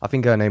 I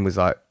think her name was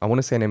I want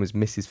to say her name was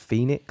Mrs.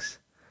 Phoenix,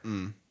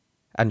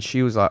 and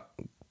she was like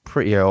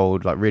pretty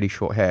old, like really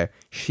short hair.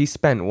 She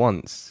spent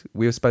once,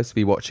 we were supposed to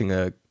be watching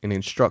an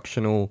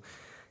instructional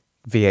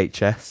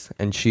VHS,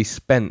 and she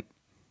spent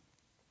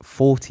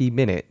 40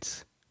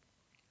 minutes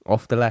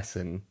off the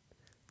lesson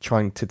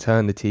trying to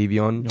turn the TV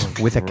on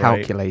with a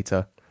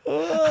calculator.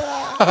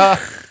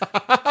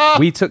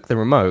 We took the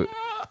remote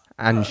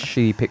and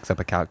she picks up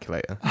a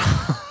calculator.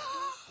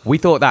 We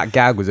thought that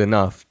gag was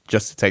enough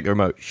just to take the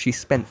remote. She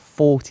spent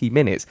 40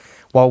 minutes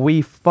while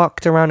we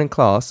fucked around in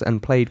class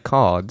and played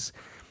cards.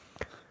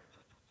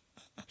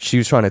 She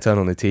was trying to turn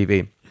on the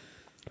TV.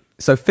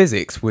 So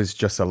physics was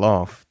just a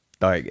laugh.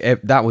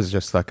 That was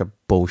just like a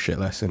bullshit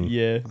lesson.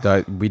 Yeah.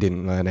 We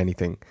didn't learn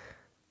anything.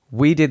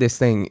 We did this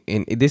thing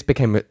this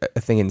became a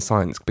thing in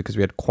science because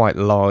we had quite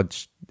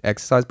large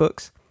exercise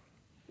books.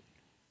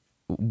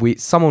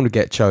 Someone would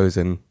get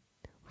chosen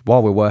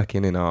while we're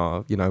working in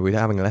our, we're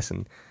having a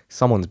lesson.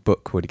 Someone's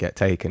book would get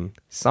taken.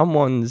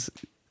 Someone's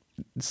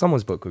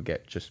book would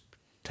get just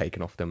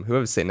taken off them.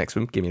 Whoever's sitting next to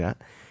them, give me that.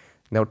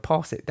 And they would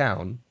pass it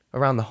down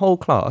around the whole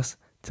class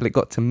till it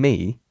got to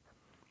me,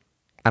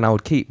 and I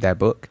would keep their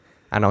book,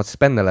 and I would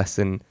spend the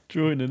lesson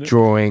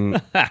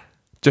drawing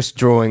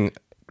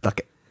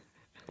like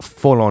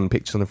full-on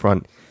pictures on the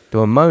front. They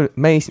were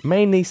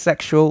mainly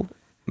sexual,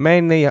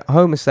 mainly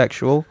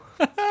homosexual,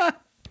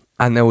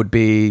 and there would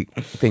be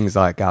things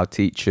like our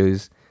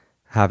teachers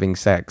having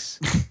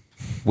sex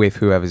with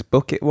whoever's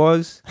book it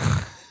was,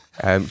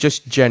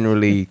 just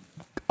generally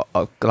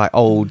like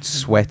old,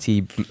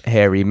 sweaty,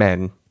 hairy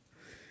men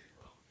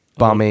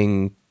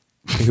bumming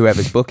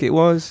whoever's book it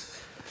was,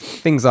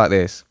 things like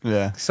this.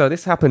 Yeah. So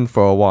this happened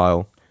for a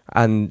while,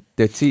 and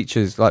the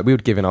teachers, like, we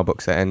would give in our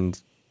books at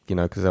end,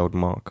 because they would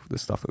mark the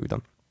stuff that we've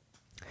done.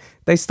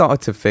 They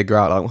started to figure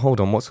out, like, hold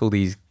on, what's all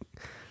these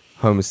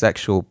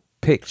homosexual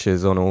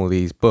pictures on all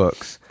these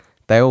books?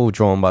 They're all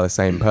drawn by the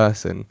same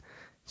person.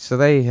 So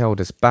they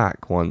held us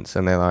back once,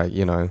 and they're like,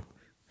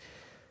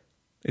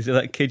 Is it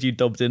that kid you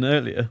dobbed in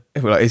earlier?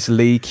 we're like, it's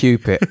Lee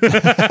Cupid.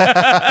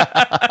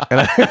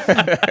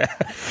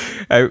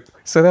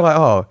 So they're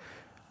like,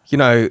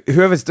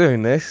 whoever's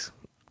doing this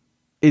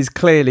is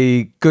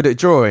clearly good at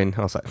drawing.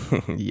 I was like,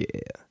 yeah.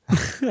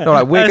 They're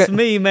like, That's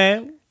me,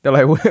 man. They're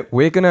like, what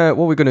we're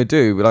gonna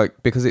do,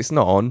 like, because it's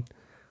not on,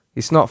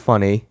 it's not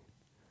funny.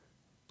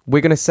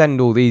 We're gonna send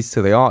all these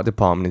to the art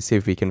department and see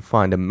if we can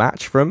find a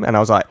match for them. And I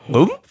was like,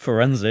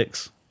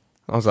 Forensics.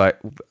 I was like,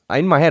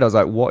 in my head, I was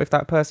like, what if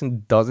that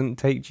person doesn't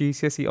take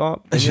GCSE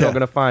art? Then you're not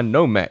gonna find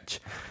no match.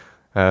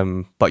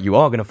 But you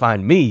are gonna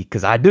find me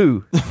because I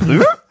do.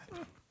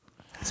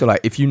 So,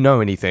 like, if you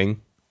know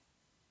anything,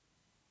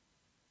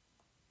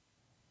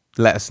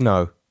 let us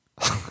know.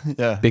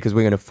 Yeah. Because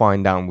we're going to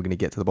find out and we're going to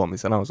get to the bottom of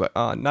this. And I was like,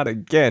 not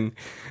again,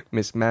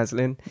 Miss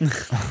Maslin.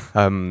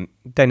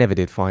 They never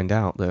did find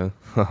out, though.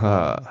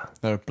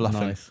 They were bluffing.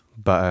 Nice.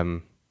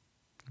 But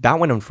that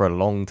went on for a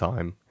long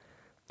time.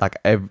 Like,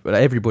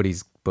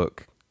 everybody's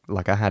book.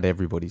 Like, I had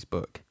everybody's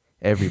book.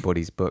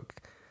 Everybody's book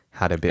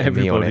had a bit of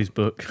me on Everybody's it.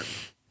 book.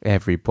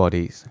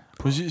 Everybody's.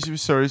 Was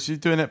you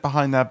doing it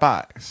behind their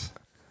backs?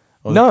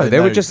 Or No, did they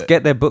would know just that-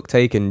 get their book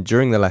taken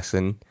during the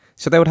lesson.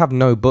 So they would have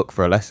no book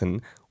for a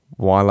lesson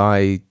while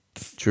I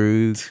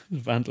drew.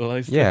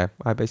 Vandalised. Yeah,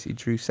 I basically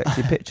drew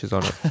sexy pictures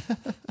on it.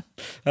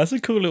 That's a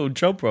cool little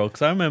job role.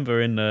 Because I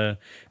remember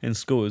in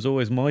school, it was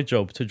always my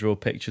job to draw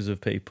pictures of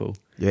people.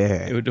 It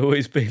Yeah. would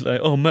always be like,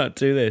 "Oh, Matt,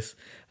 do this,"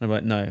 and I'm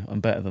like, "No, I'm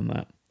better than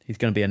that. He's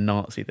going to be a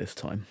Nazi this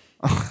time."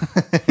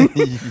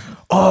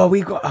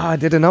 Oh, I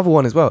did another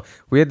one as well.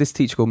 We had this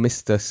teacher called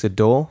Mr.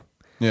 Sador,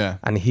 Yeah.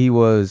 and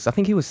I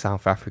think he was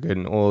South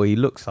African, or he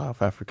looked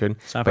South African.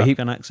 South but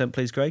African accent,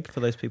 please, Greg, for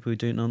those people who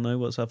do not know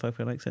what South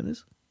African accent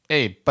is.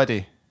 Hey,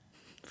 buddy.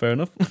 Fair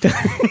enough.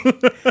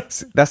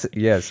 That's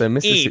yeah. So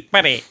Mr.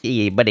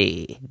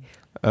 buddy.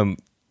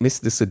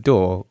 Mr.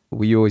 Sador,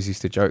 we always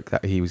used to joke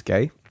that he was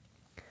gay,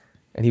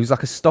 and he was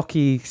like a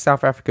stocky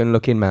South African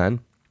looking man.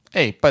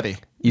 Hey, buddy.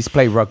 He used to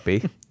play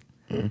rugby,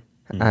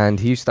 and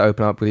he used to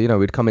open up with,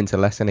 we'd come into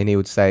lesson and he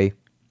would say,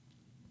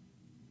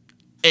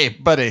 Hey,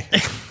 buddy.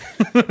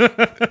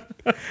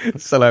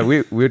 so like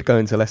we would go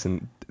into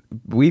lesson.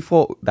 We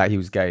thought that he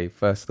was gay,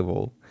 first of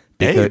all.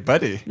 Hey,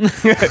 buddy.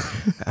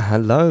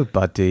 Hello,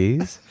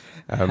 buddies.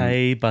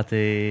 Hey,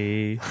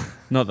 buddy.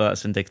 Not that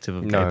that's indicative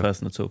of a gay No.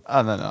 person at all.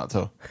 Oh, no, not at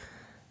all.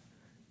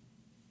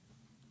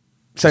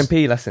 So in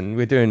PE lesson,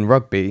 we're doing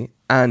rugby,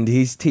 and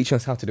he's teaching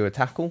us how to do a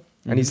tackle.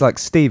 And he's like,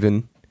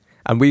 Stephen,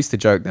 and we used to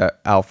joke that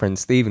our friend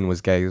Stephen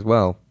was gay as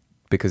well,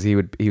 because he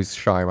was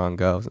shy around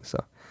girls and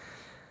stuff.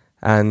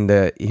 And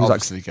he was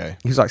Obviously like, gay.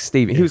 he was like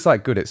Stephen. He was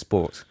like good at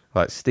sports.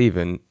 Like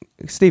Stephen,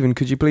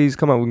 could you please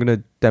come up? We're going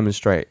to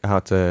demonstrate how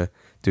to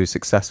do a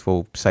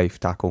successful, safe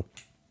tackle.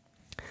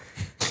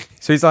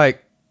 So he's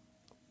like,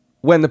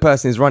 when the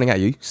person is running at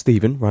you,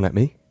 Stephen, run at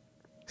me.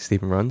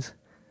 Stephen runs.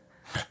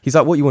 He's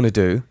like, what you want to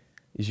do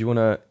is you want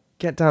to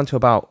get down to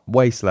about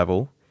waist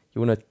level.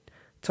 You want to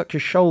tuck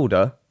your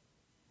shoulder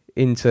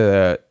into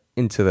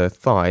the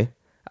thigh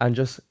and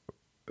just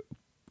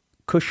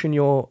cushion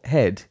your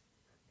head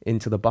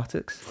into the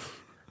buttocks.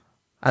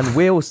 And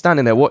we're all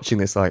standing there watching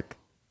this like,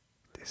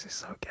 this is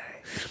so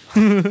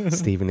gay.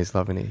 Stephen is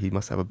loving it. He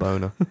must have a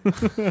boner.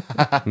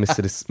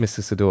 Mr.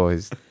 Sador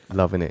is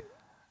loving it.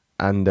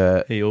 And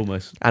He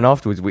almost. and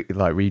afterwards,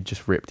 we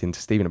just ripped into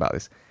Stephen about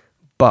this.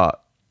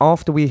 But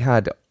after we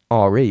had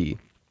RE,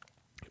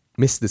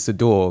 Mr.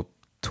 Sador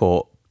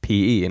taught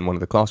PE in one of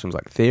the classrooms,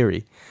 like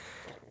theory.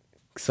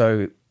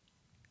 So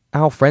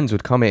our friends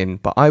would come in,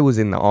 but I was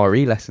in the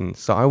RE lesson,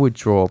 so I would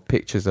draw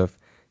pictures of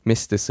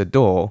Mr.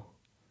 Sador,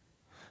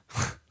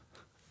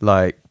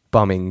 like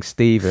bumming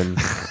Stephen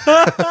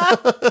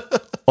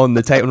on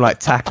the table, like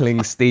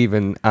tackling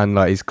Stephen, and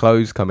like his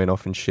clothes coming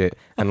off and shit,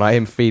 and like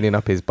him feeling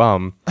up his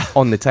bum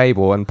on the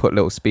table, and put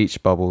little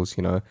speech bubbles,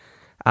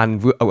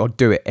 And I'll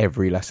do it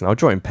every lesson. I'll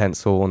draw in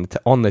pencil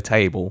on the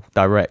table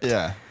direct.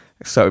 Yeah.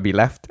 So it would be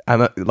left,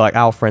 and like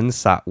our friends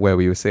sat where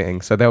we were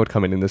sitting, so they would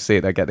come in the seat,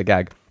 they'd get the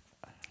gag.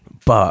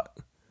 But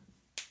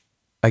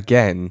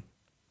again,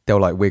 they were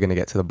like, "We're gonna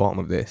get to the bottom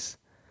of this,"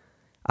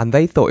 and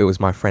they thought it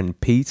was my friend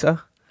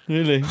Peter.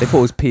 Really? They thought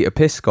it was Peter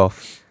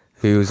Piskov,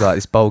 who was like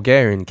this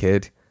Bulgarian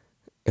kid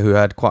who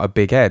had quite a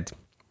big head,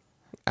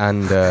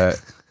 and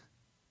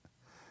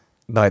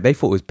like they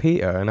thought it was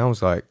Peter, and I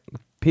was like,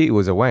 Peter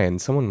was away,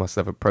 and someone must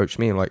have approached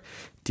me and like,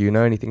 "Do you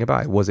know anything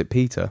about it? Was it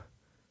Peter?"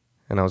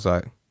 And I was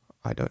like,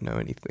 I don't know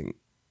anything.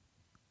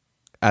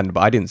 But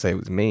I didn't say it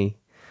was me.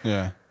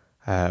 Yeah.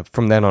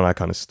 From then on, I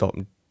kind of stopped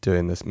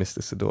doing this Mr.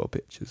 Sador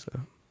pictures. So.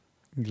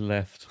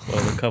 Left.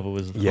 Well, the cover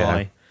was Yeah.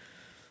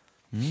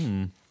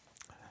 high.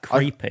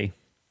 Creepy.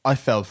 I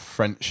failed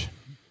French.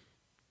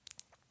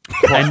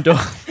 End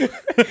off.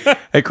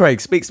 Hey, Craig,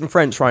 speak some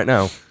French right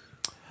now.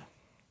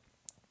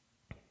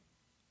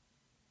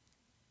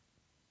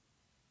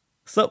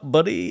 Sup,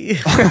 buddy?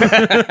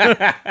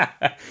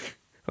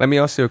 Let me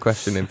ask you a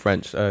question in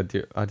French. Hang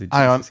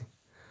on.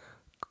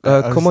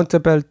 Comment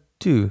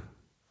t'appelles-tu?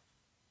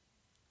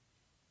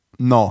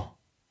 Non.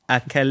 À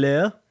quelle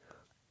heure?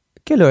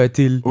 Quelle heure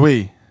est-il?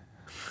 Oui.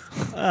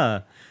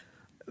 Ah.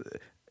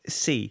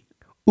 Si.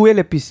 Où est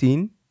la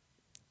piscine?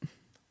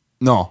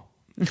 Non.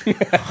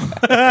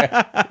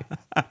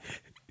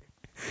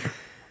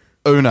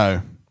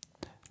 Uno.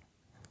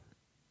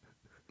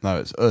 No,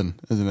 it's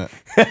isn't it?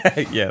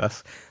 Yeah,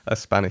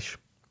 that's Spanish.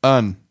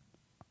 Un.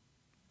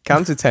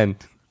 Count to 10.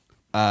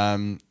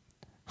 Un,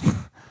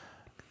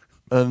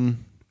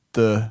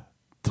 deux,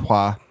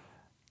 trois,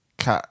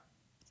 quatre,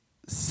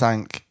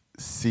 cinq,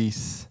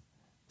 six,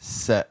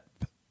 sept,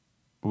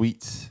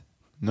 huit,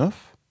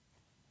 neuf.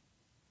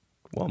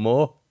 One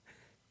more.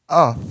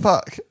 Oh,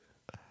 fuck.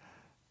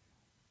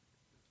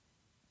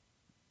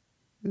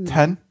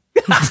 10.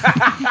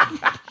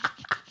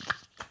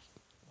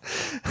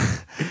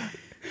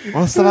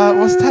 What's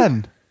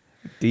 10?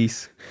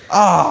 Dece.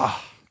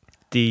 Ah.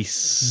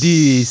 These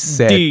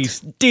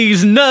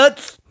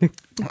nuts.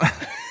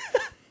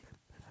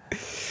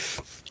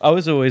 I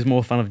was always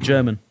more fan of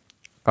German.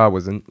 I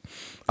wasn't. I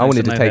Thanks wanted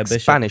to to know their take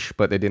bishop. Spanish,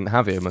 but they didn't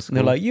have it in my school.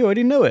 They're like, you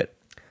already know it.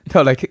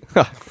 They're like,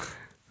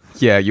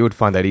 yeah, you would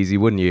find that easy,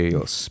 wouldn't you?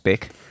 You're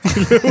spick.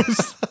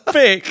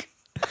 Spick.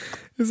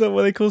 Is that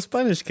what they call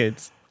Spanish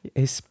kids?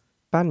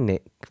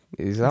 Hispanic.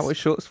 Is that what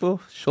shorts for?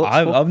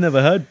 I've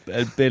never heard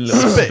a bit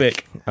little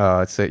spick.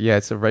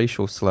 It's a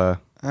racial slur.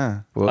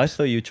 Ah. I Whoops.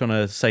 thought you were trying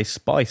to say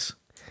spice.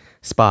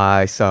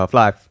 Spice of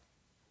life.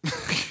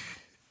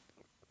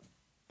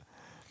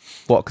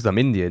 What? Because I'm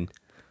Indian.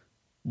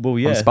 Well,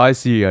 yeah. I'm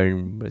spicy.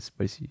 I'm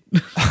spicy.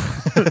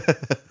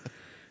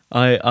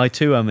 I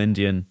too am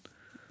Indian.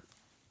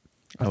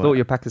 I thought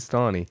you're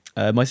Pakistani.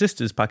 My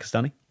sister's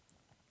Pakistani.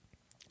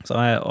 So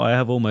I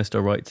have almost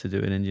a right to do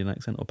an Indian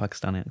accent or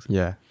Pakistani accent.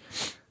 Yeah.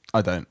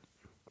 I don't.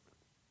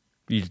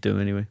 You do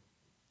anyway.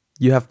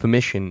 You have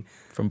permission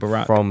From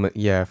Barack.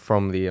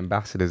 from the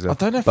ambassadors of I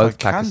don't know if both I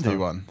can Pakistan. do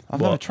one. I've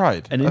What? never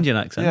tried. An Indian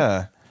accent?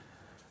 Yeah.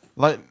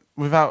 Like,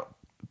 without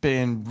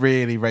being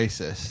really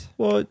racist.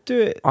 Well, do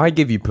it. I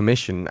give you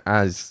permission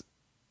as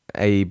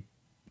a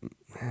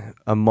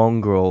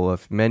mongrel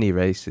of many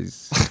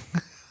races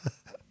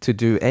to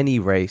do any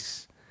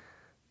race.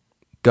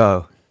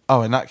 Go.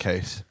 Oh, in that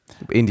case.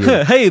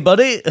 Indian. Hey,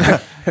 buddy.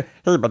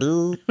 Hey,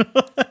 buddy.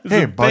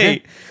 Hey,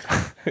 buddy.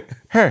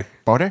 Hey,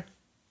 buddy.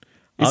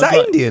 Is I'd that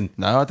like- Indian?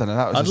 No, I don't know.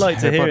 That was I'd just like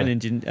to hey, hear buddy. an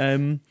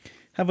Indian.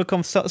 Have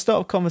a start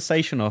a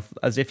conversation off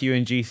as if you're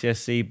in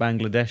GCSE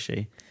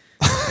Bangladeshi,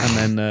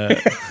 and then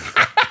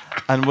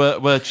And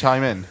we'll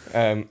chime in.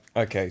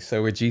 Okay,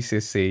 so we're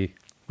GCSE.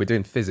 We're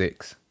doing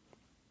physics.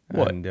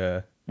 What? And,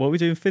 what are we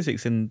doing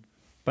physics in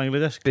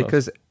Bangladesh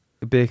class?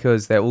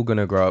 because they're all going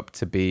to grow up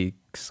to be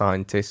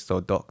scientists or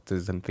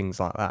doctors and things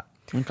like that.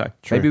 Okay.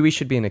 True. Maybe we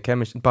should be in a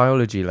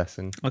biology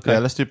lesson. Okay. Yeah,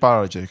 let's do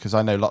biology because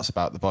I know lots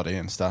about the body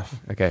and stuff.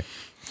 Okay.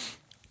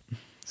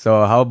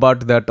 So how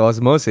about that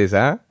osmosis,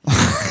 huh?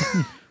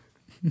 I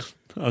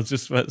was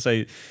just about to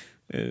say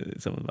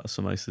something about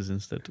samosas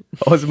instead.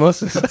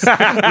 Osmosis.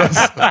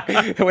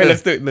 Wait,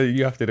 let's do it. No,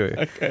 you have to do it.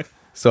 Okay.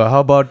 So how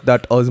about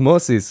that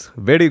osmosis?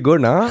 Very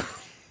good, huh?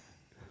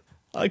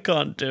 I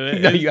can't do it.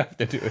 No, you have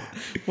to do it.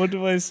 What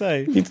do I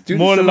say? do the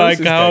More like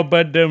samosas how then.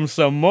 about them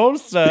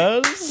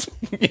samosas?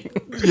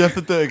 You have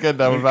to do it again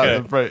now without Okay.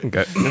 the break.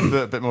 Okay. You have to do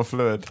it a bit more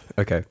fluid.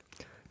 Okay.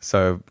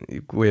 So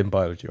we're in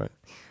biology, right?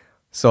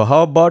 So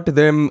how about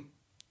them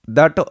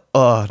that no,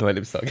 let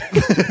me start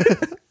again.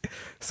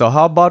 So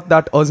how about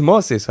that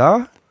osmosis,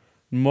 huh?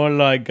 More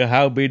like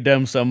how be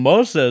them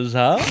samosas,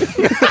 huh?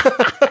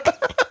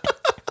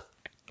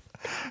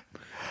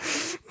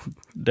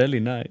 Deli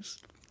nice.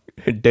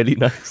 Delhi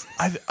nice.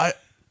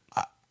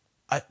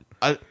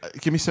 I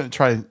give me something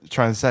to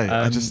try and say.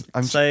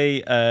 I'm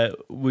say,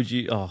 would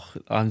you? Oh,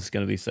 I'm just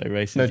gonna be so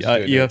racist. No, just do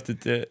it, You do have to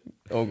do it.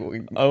 Oh,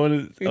 I want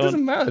it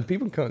doesn't matter.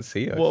 People can't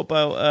see us. What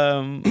about?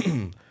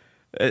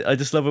 I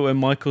just love it when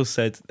Michael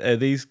said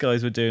these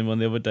guys were doing one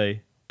the other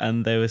day,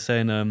 and they were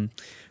saying,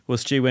 well,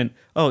 Stu went,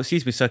 "Oh,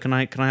 excuse me, sir, can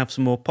I have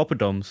some more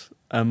poppadoms?"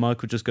 And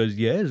Michael just goes,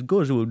 "Yes,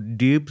 go. So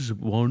dibs,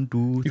 1,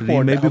 2, 3,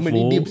 want- maybe how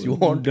many 4. dibs you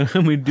want? How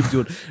many dibs you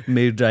want?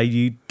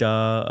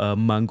 Medayita,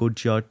 mango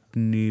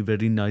chutney,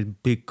 very nice.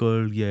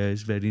 Pickle,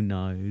 yes, very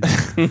nice.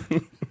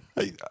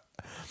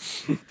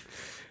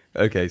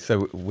 Okay,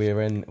 so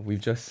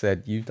we've just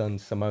said you've done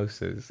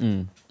samosas.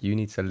 You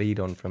need to lead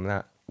on from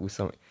that with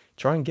some.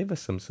 Try and give us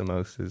some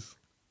samosas.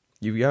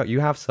 You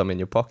have some in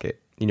your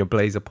pocket, in your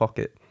blazer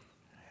pocket.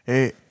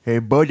 Hey,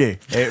 buddy.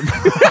 Hey,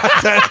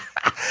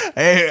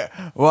 hey,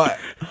 what?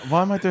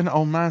 Why am I doing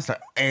old man stuff?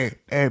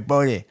 Hey,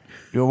 buddy.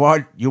 You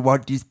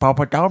want these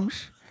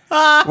poppadoms?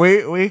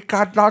 we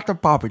got lots of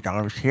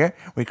poppadoms here.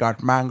 We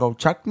got mango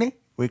chutney.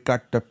 We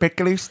got the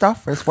pickly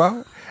stuff as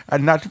well.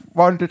 And that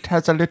one that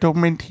has a little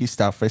minty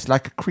stuff. It's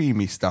like a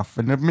creamy stuff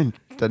and a mint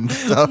and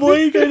stuff. Why are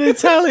you going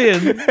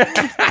Italian?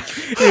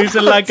 It's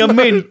like a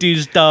minty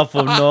stuff.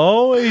 Oh,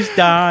 no, he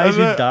dies.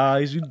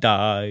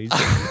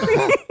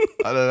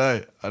 I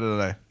don't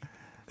know.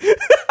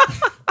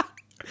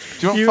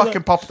 Do you want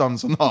fucking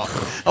poppadoms or not?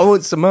 I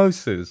want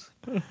samosas.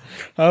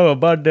 How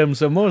about them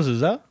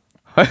samosas, huh?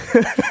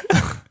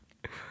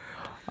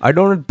 I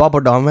don't want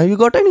papadam. Have you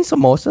got any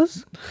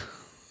samosas?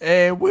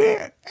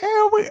 Why?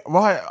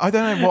 I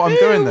don't know what I'm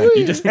doing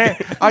then.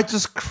 I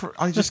just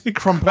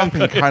crumple up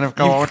and kind of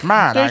go, old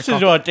man. This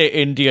is what the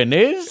Indian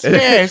is.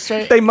 Yes.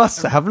 They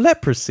must have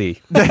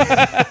leprosy.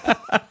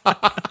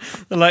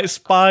 They're like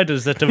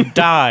spiders that have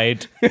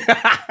died.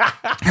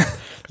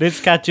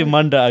 Let's catch him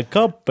under a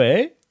cup,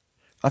 eh?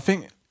 I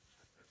think.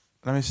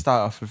 Let me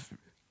start off with.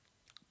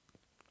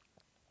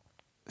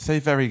 Say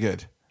very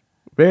good.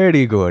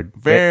 Very good.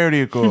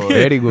 Very good.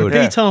 Very good. Yeah.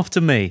 Repeat after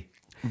me.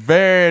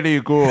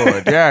 Very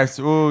good. Yes.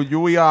 Oh,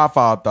 you are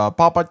father.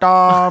 Papa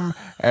Tom.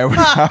 Oh,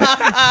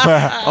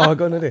 I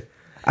got an idea.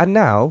 And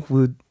now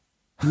we're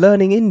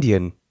learning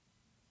Indian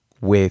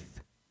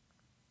with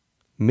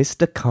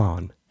Mr.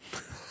 Khan.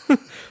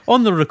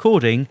 On the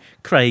recording,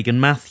 Craig and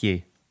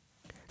Matthew.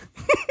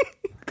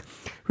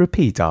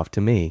 Repeat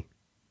after me.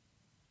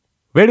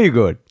 Very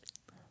good.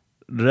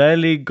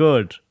 Really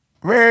good.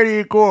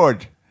 Very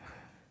good.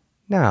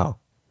 Now,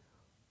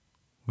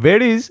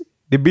 where is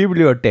the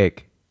bibliothèque?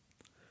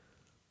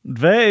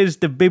 Where is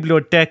the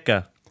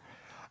biblioteca?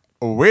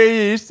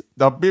 Where is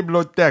the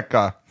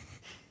biblioteca?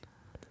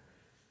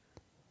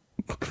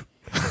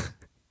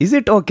 Is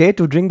it okay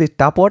to drink the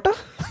tap water?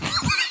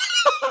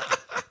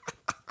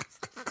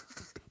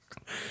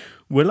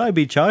 Will I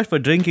be charged for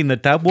drinking the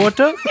tap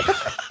water?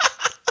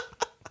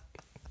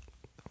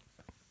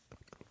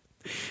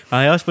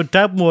 I asked for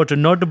tap water,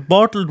 not the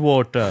bottled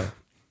water.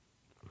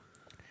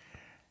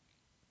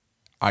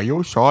 Are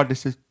you sure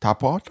this is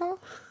tap water?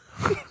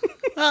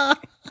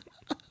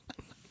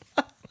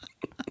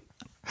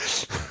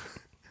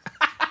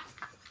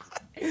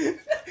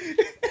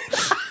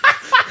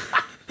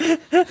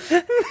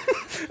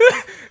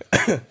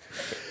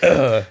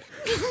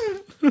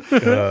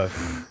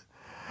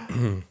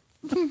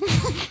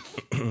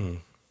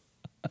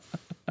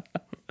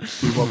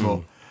 Do one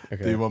more.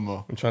 Okay. Do one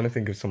more. I'm trying to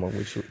think of something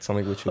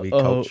which will be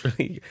Oh.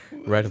 culturally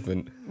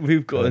relevant.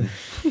 We've got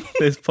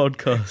this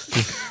podcast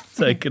is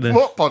taken a...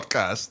 What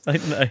podcast? I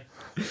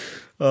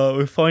know.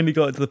 We finally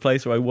got to the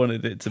place where I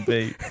wanted it to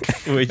be.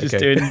 We're just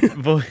Okay.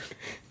 doing voice.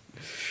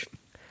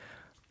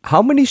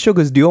 How many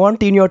sugars do you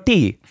want in your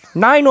tea?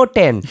 9 or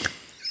 10?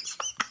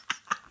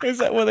 Is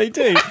that what they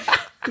do?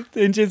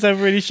 The Indians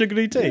have really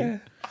sugary tea. Yeah.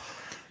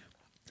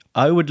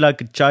 I would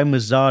like a chai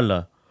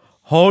masala.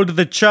 Hold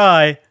the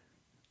chai.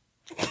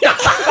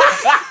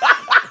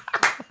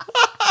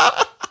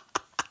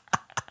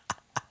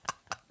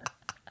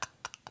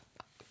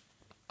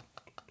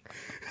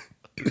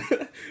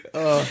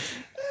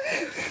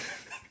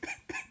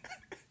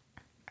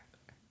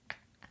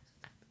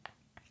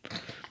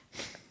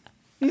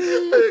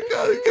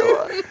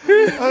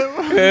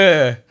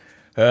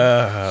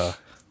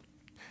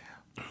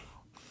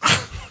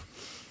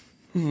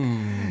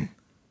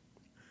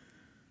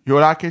 You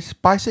like it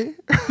spicy?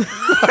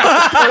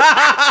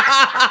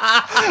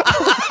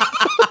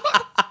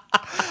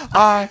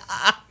 I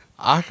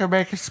can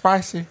make it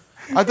spicy.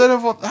 I don't know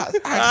what that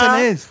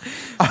accent is.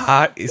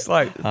 It's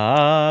like,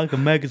 I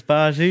can make it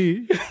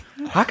spicy.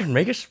 I can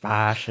make it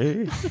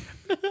spicy.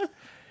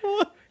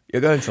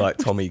 You're going to like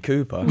Tommy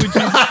Cooper.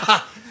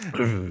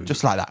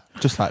 Just like that.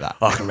 Just like that.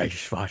 I can make it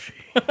spicy.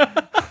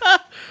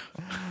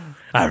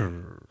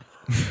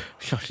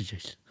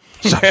 Sausages.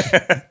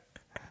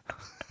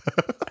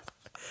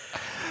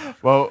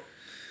 Well,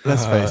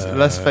 let's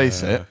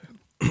face it.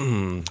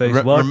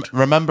 Face what?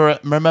 Remember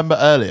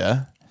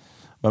earlier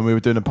when we were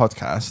doing a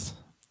podcast?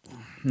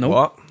 No.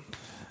 What?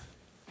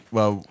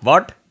 Well,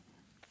 What?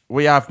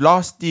 we have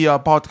lost the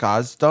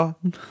podcast.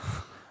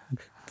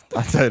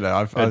 I don't know.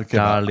 I've given up.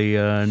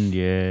 Italian,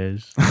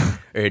 yes.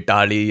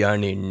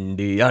 Italian,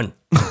 Indian.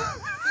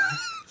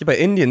 Yeah, but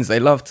Indians, they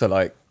love to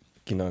like,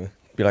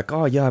 be like,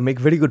 oh yeah, I make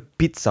very good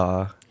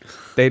pizza.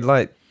 They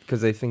like,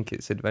 because they think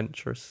it's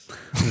adventurous.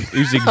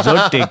 It's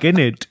exotic,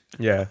 innit?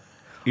 Yeah.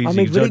 It's I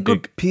make very exotic.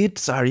 good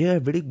pizza, yeah,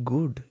 very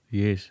good.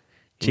 Yes.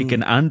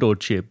 Chicken and or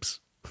chips.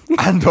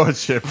 And or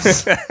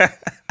chips.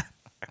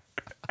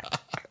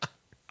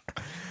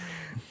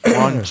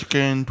 1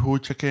 chicken, 2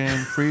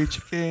 chicken, 3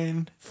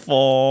 chicken.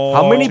 4.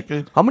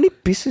 How many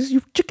pieces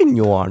of chicken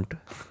you want?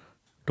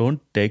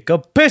 Don't take a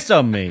piss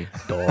on me.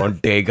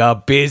 Don't take a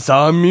piece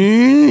of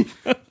me.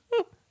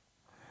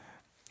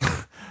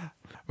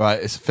 Right,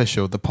 it's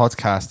official. The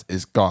podcast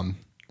is gone.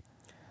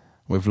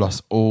 We've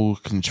lost all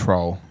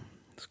control.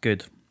 It's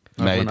good.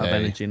 I've run out of Mayday.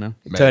 energy now.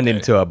 Turned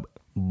into a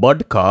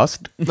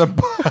podcast. I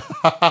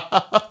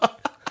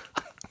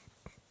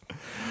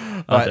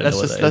Right, don't let's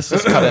know what just that let's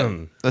just cut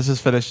it. Let's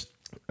just finish.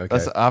 Okay.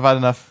 I've had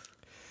enough.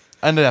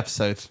 End of the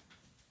episode.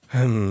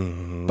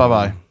 Bye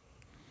bye.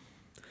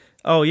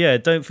 Oh yeah,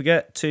 don't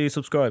forget to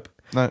subscribe.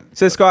 No,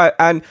 Subscribe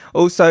and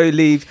also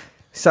leave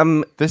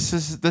some this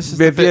is the bit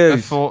Reviews.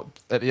 before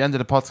at the end of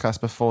the podcast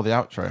before the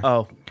outro.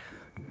 Oh.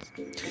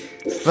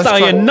 Let's try-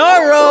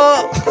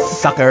 Sayonara!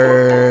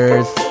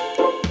 suckers.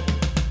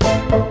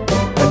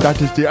 And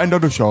that is the end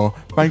of the show.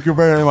 Thank you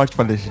very much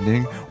for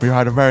listening. We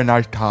had a very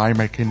nice time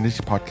making this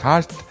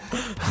podcast.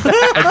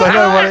 I don't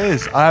know what it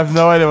is. I have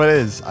no idea what it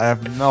is. I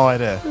have no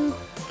idea.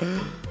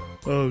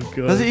 Oh god.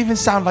 Does it even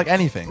sound like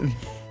anything?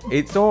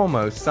 It's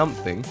almost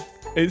something.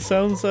 It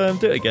sounds do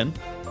it again.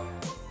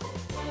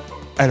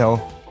 Hello,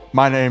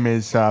 my name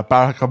is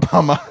Barack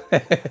Obama.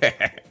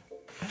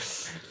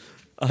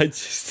 I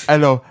just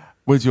Hello,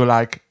 would you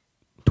like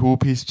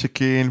 2-piece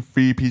chicken,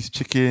 3-piece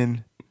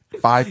chicken,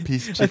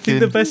 5-piece chicken. I think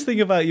the best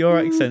thing about your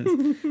accents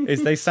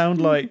is they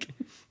sound like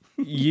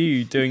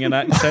you doing an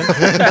accent.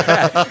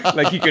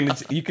 Like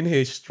you can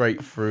hear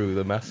straight through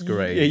the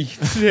masquerade. Yeah, you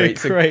can hear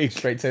Craig.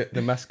 Straight to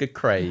the masquerade.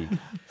 Craig.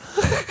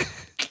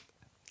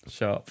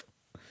 Sharp.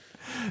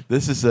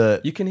 This is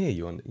a. You can hear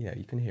you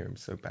can hear him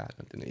so bad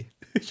underneath.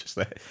 It's just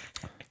like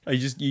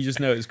You just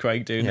know it's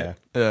Craig doing it.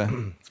 Yeah.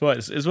 It's why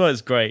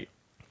it's great.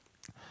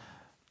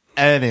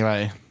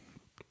 Anyway,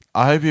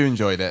 I hope you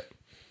enjoyed it.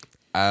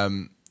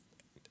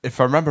 If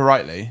I remember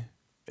rightly,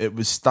 it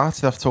was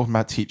started off talking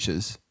about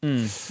teachers.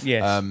 Yes.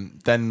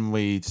 Then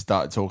we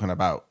started talking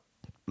about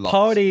lots.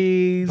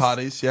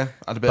 Parties. Yeah.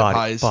 Had a bit of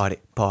pies.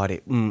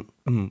 party.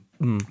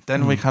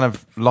 Then we kind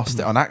of lost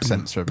it on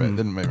accents for a bit,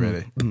 didn't we?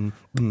 Really.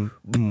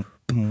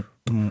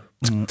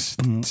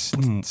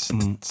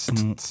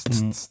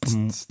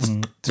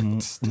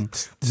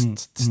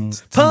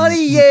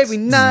 Party every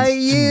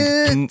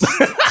night.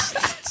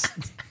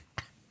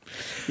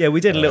 Yeah, we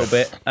did a little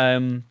bit,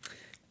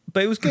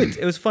 but it was good.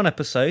 It was a fun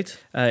episode,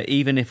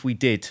 even if we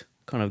did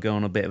kind of go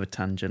on a bit of a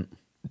tangent.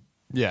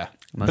 Yeah,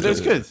 Nice. but it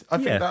was good.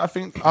 Yeah. I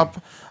think our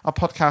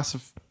podcasts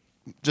have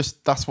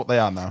just that's what they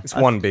are now. It's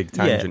one big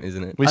tangent,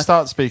 isn't it? We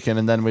start speaking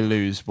and then we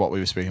lose what we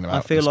were speaking about.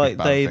 I feel and speak like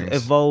about they've things.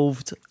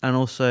 evolved and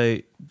also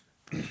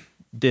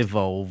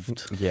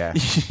devolved Yeah.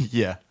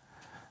 Yeah.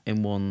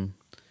 in one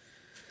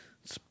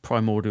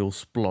primordial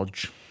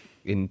splodge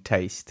In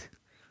taste.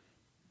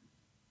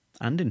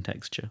 and in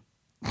texture.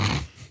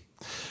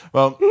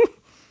 Well,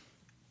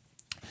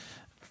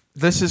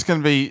 this is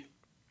going to be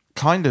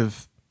kind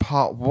of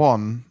part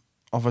one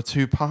of a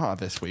two-parter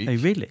this week. Oh,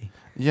 really?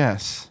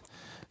 Yes.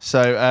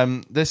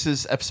 So this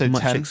is episode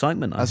Much 10,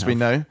 excitement, I as we have.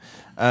 know.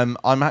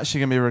 I'm actually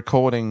going to be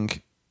recording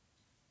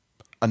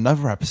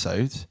another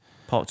episode,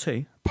 Part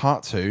 2.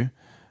 part 2,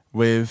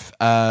 with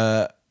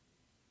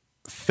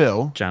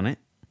Phil, Janet.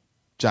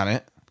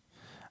 Janet,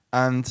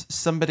 and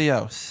somebody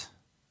else.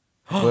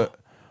 we're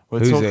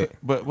Who's talking,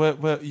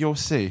 it? you'll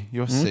see.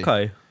 You'll see.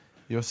 Okay.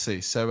 You'll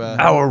see. So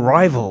Our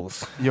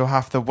rivals. you'll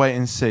have to wait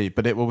and see.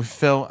 But it will be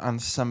Phil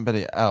and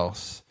somebody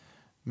else.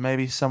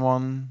 Maybe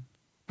someone,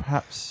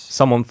 perhaps,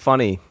 Someone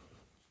funny.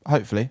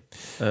 hopefully.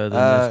 Then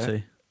those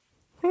two.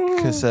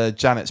 Because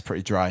Janet's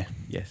pretty dry.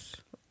 Yes.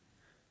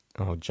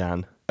 Oh,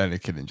 Jan. Only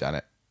kidding,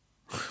 Janet.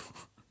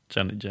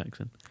 Janet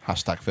Jackson.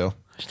 Hashtag Phil.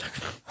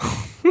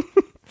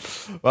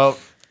 Well,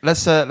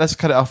 let's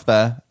cut it off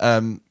there.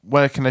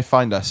 Where can they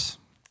find us?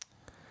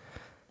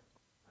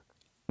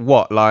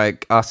 What,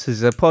 like us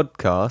as a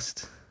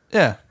podcast?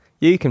 Yeah.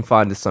 You can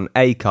find us on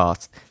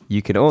Acast.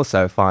 You can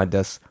also find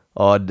us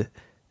on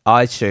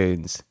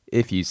iTunes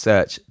if you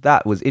search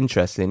That Was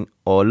Interesting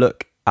or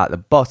look at the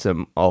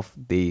bottom of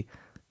the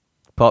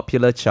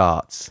popular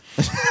charts.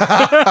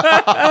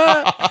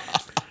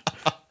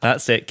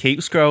 That's it. Keep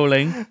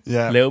scrolling.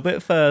 Yeah. A little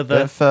bit further.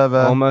 Bit further.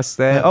 Almost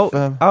there. bit Oh,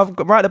 further. I've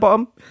got right at the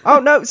bottom. Oh,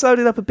 no, it's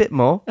loaded up a bit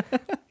more.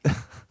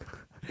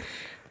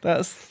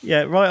 That's,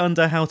 right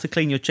under how to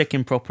clean your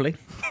chicken properly.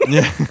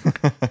 Yeah.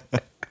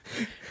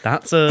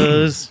 That's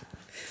us.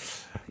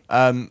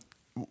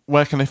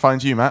 Where can they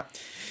find you, Matt?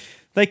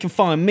 They can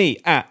find me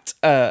at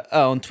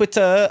on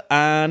Twitter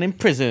and in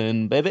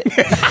prison, baby.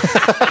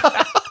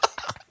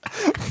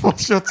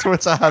 What's your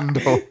Twitter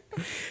handle?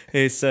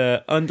 It's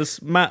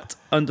Matt_Shaw.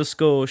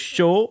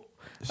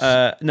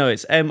 No,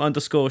 it's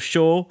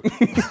M_Shaw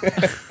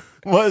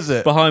What is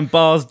it? behind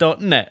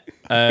bars.net.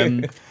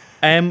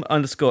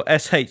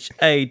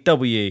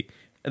 M_SHAW.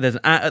 There's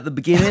an at the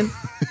beginning,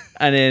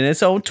 and then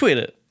it's on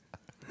Twitter.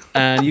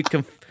 And you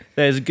can.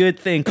 There's a good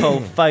thing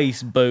called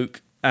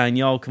Facebook, and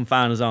y'all can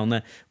find us on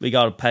there. We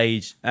got a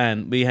page,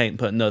 and we ain't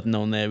put nothing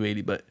on there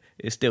really, but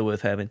it's still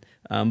worth having.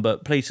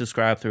 But please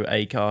subscribe through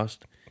Acast.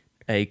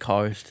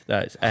 Acast.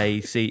 That's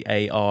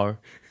ACARSTED.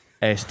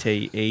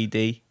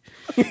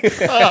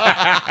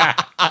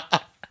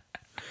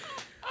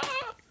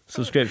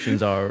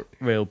 Subscriptions are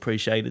real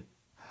appreciated.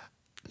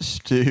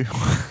 Stu.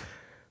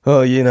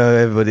 Well, you know,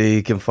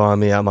 everybody can find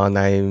me at my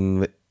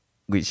name,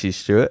 which is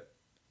Stuart.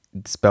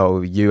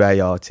 Spelled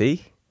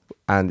UART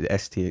and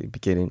ST at the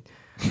beginning.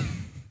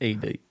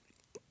 ED.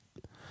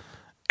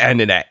 And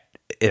then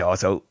it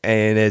also,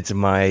 and it's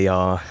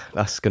my,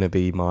 that's going to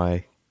be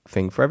my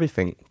thing for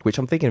everything, which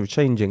I'm thinking of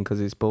changing because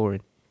it's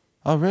boring.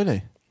 Oh,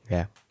 really?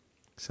 Yeah.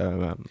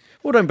 So,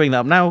 Well, don't bring that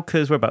up now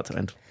because we're about to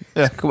end.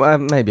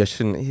 maybe I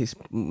shouldn't. It's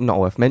not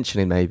worth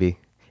mentioning, maybe.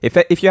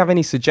 If you have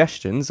any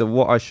suggestions of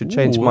what I should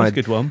change Ooh, my that's a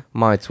good one.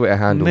 my Twitter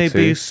handle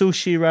Maybe to.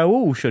 Sushi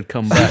Raoul should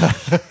come back.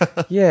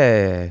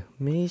 Yeah.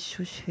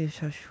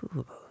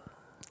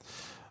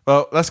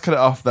 Well, let's cut it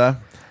off there.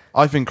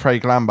 I've been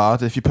Craig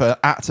Lambard. If you put an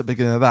at the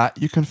beginning of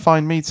that, you can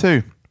find me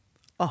too.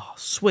 Oh,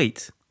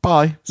 sweet.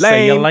 Bye.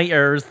 See you Lame.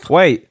 later.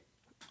 Wait.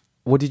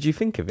 What did you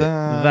think of it?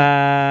 That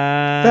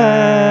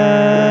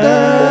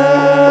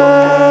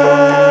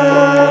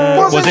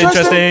was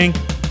interesting.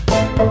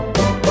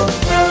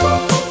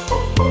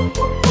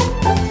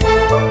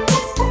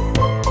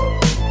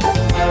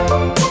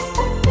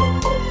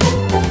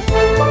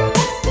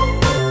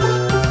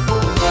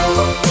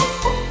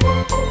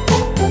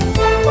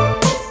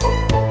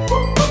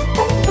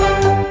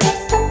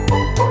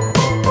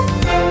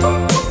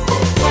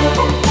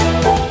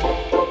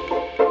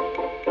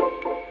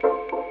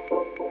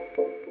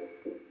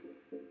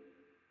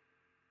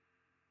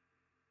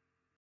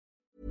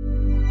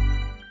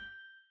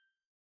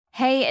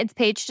 Hey, it's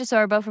Paige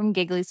DeSorbo from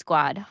Giggly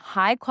Squad.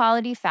 High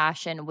quality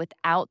fashion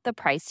without the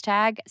price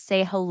tag.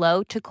 Say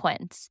hello to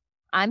Quince.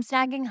 I'm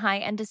snagging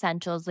high-end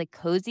essentials like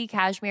cozy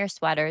cashmere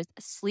sweaters,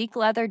 sleek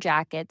leather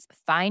jackets,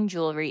 fine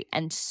jewelry,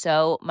 and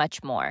so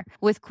much more.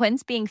 With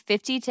Quince being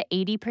 50 to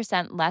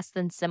 80% less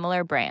than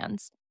similar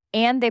brands.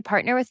 And they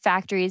partner with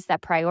factories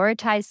that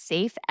prioritize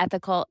safe,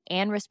 ethical,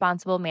 and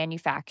responsible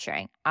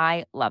manufacturing.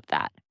 I love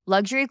that.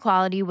 Luxury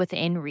quality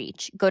within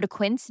reach. Go to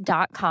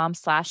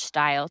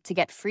quince.com/style to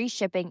get free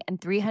shipping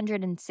and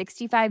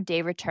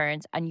 365-day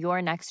returns on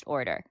your next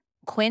order.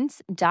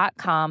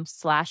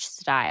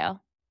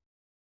 Quince.com/style.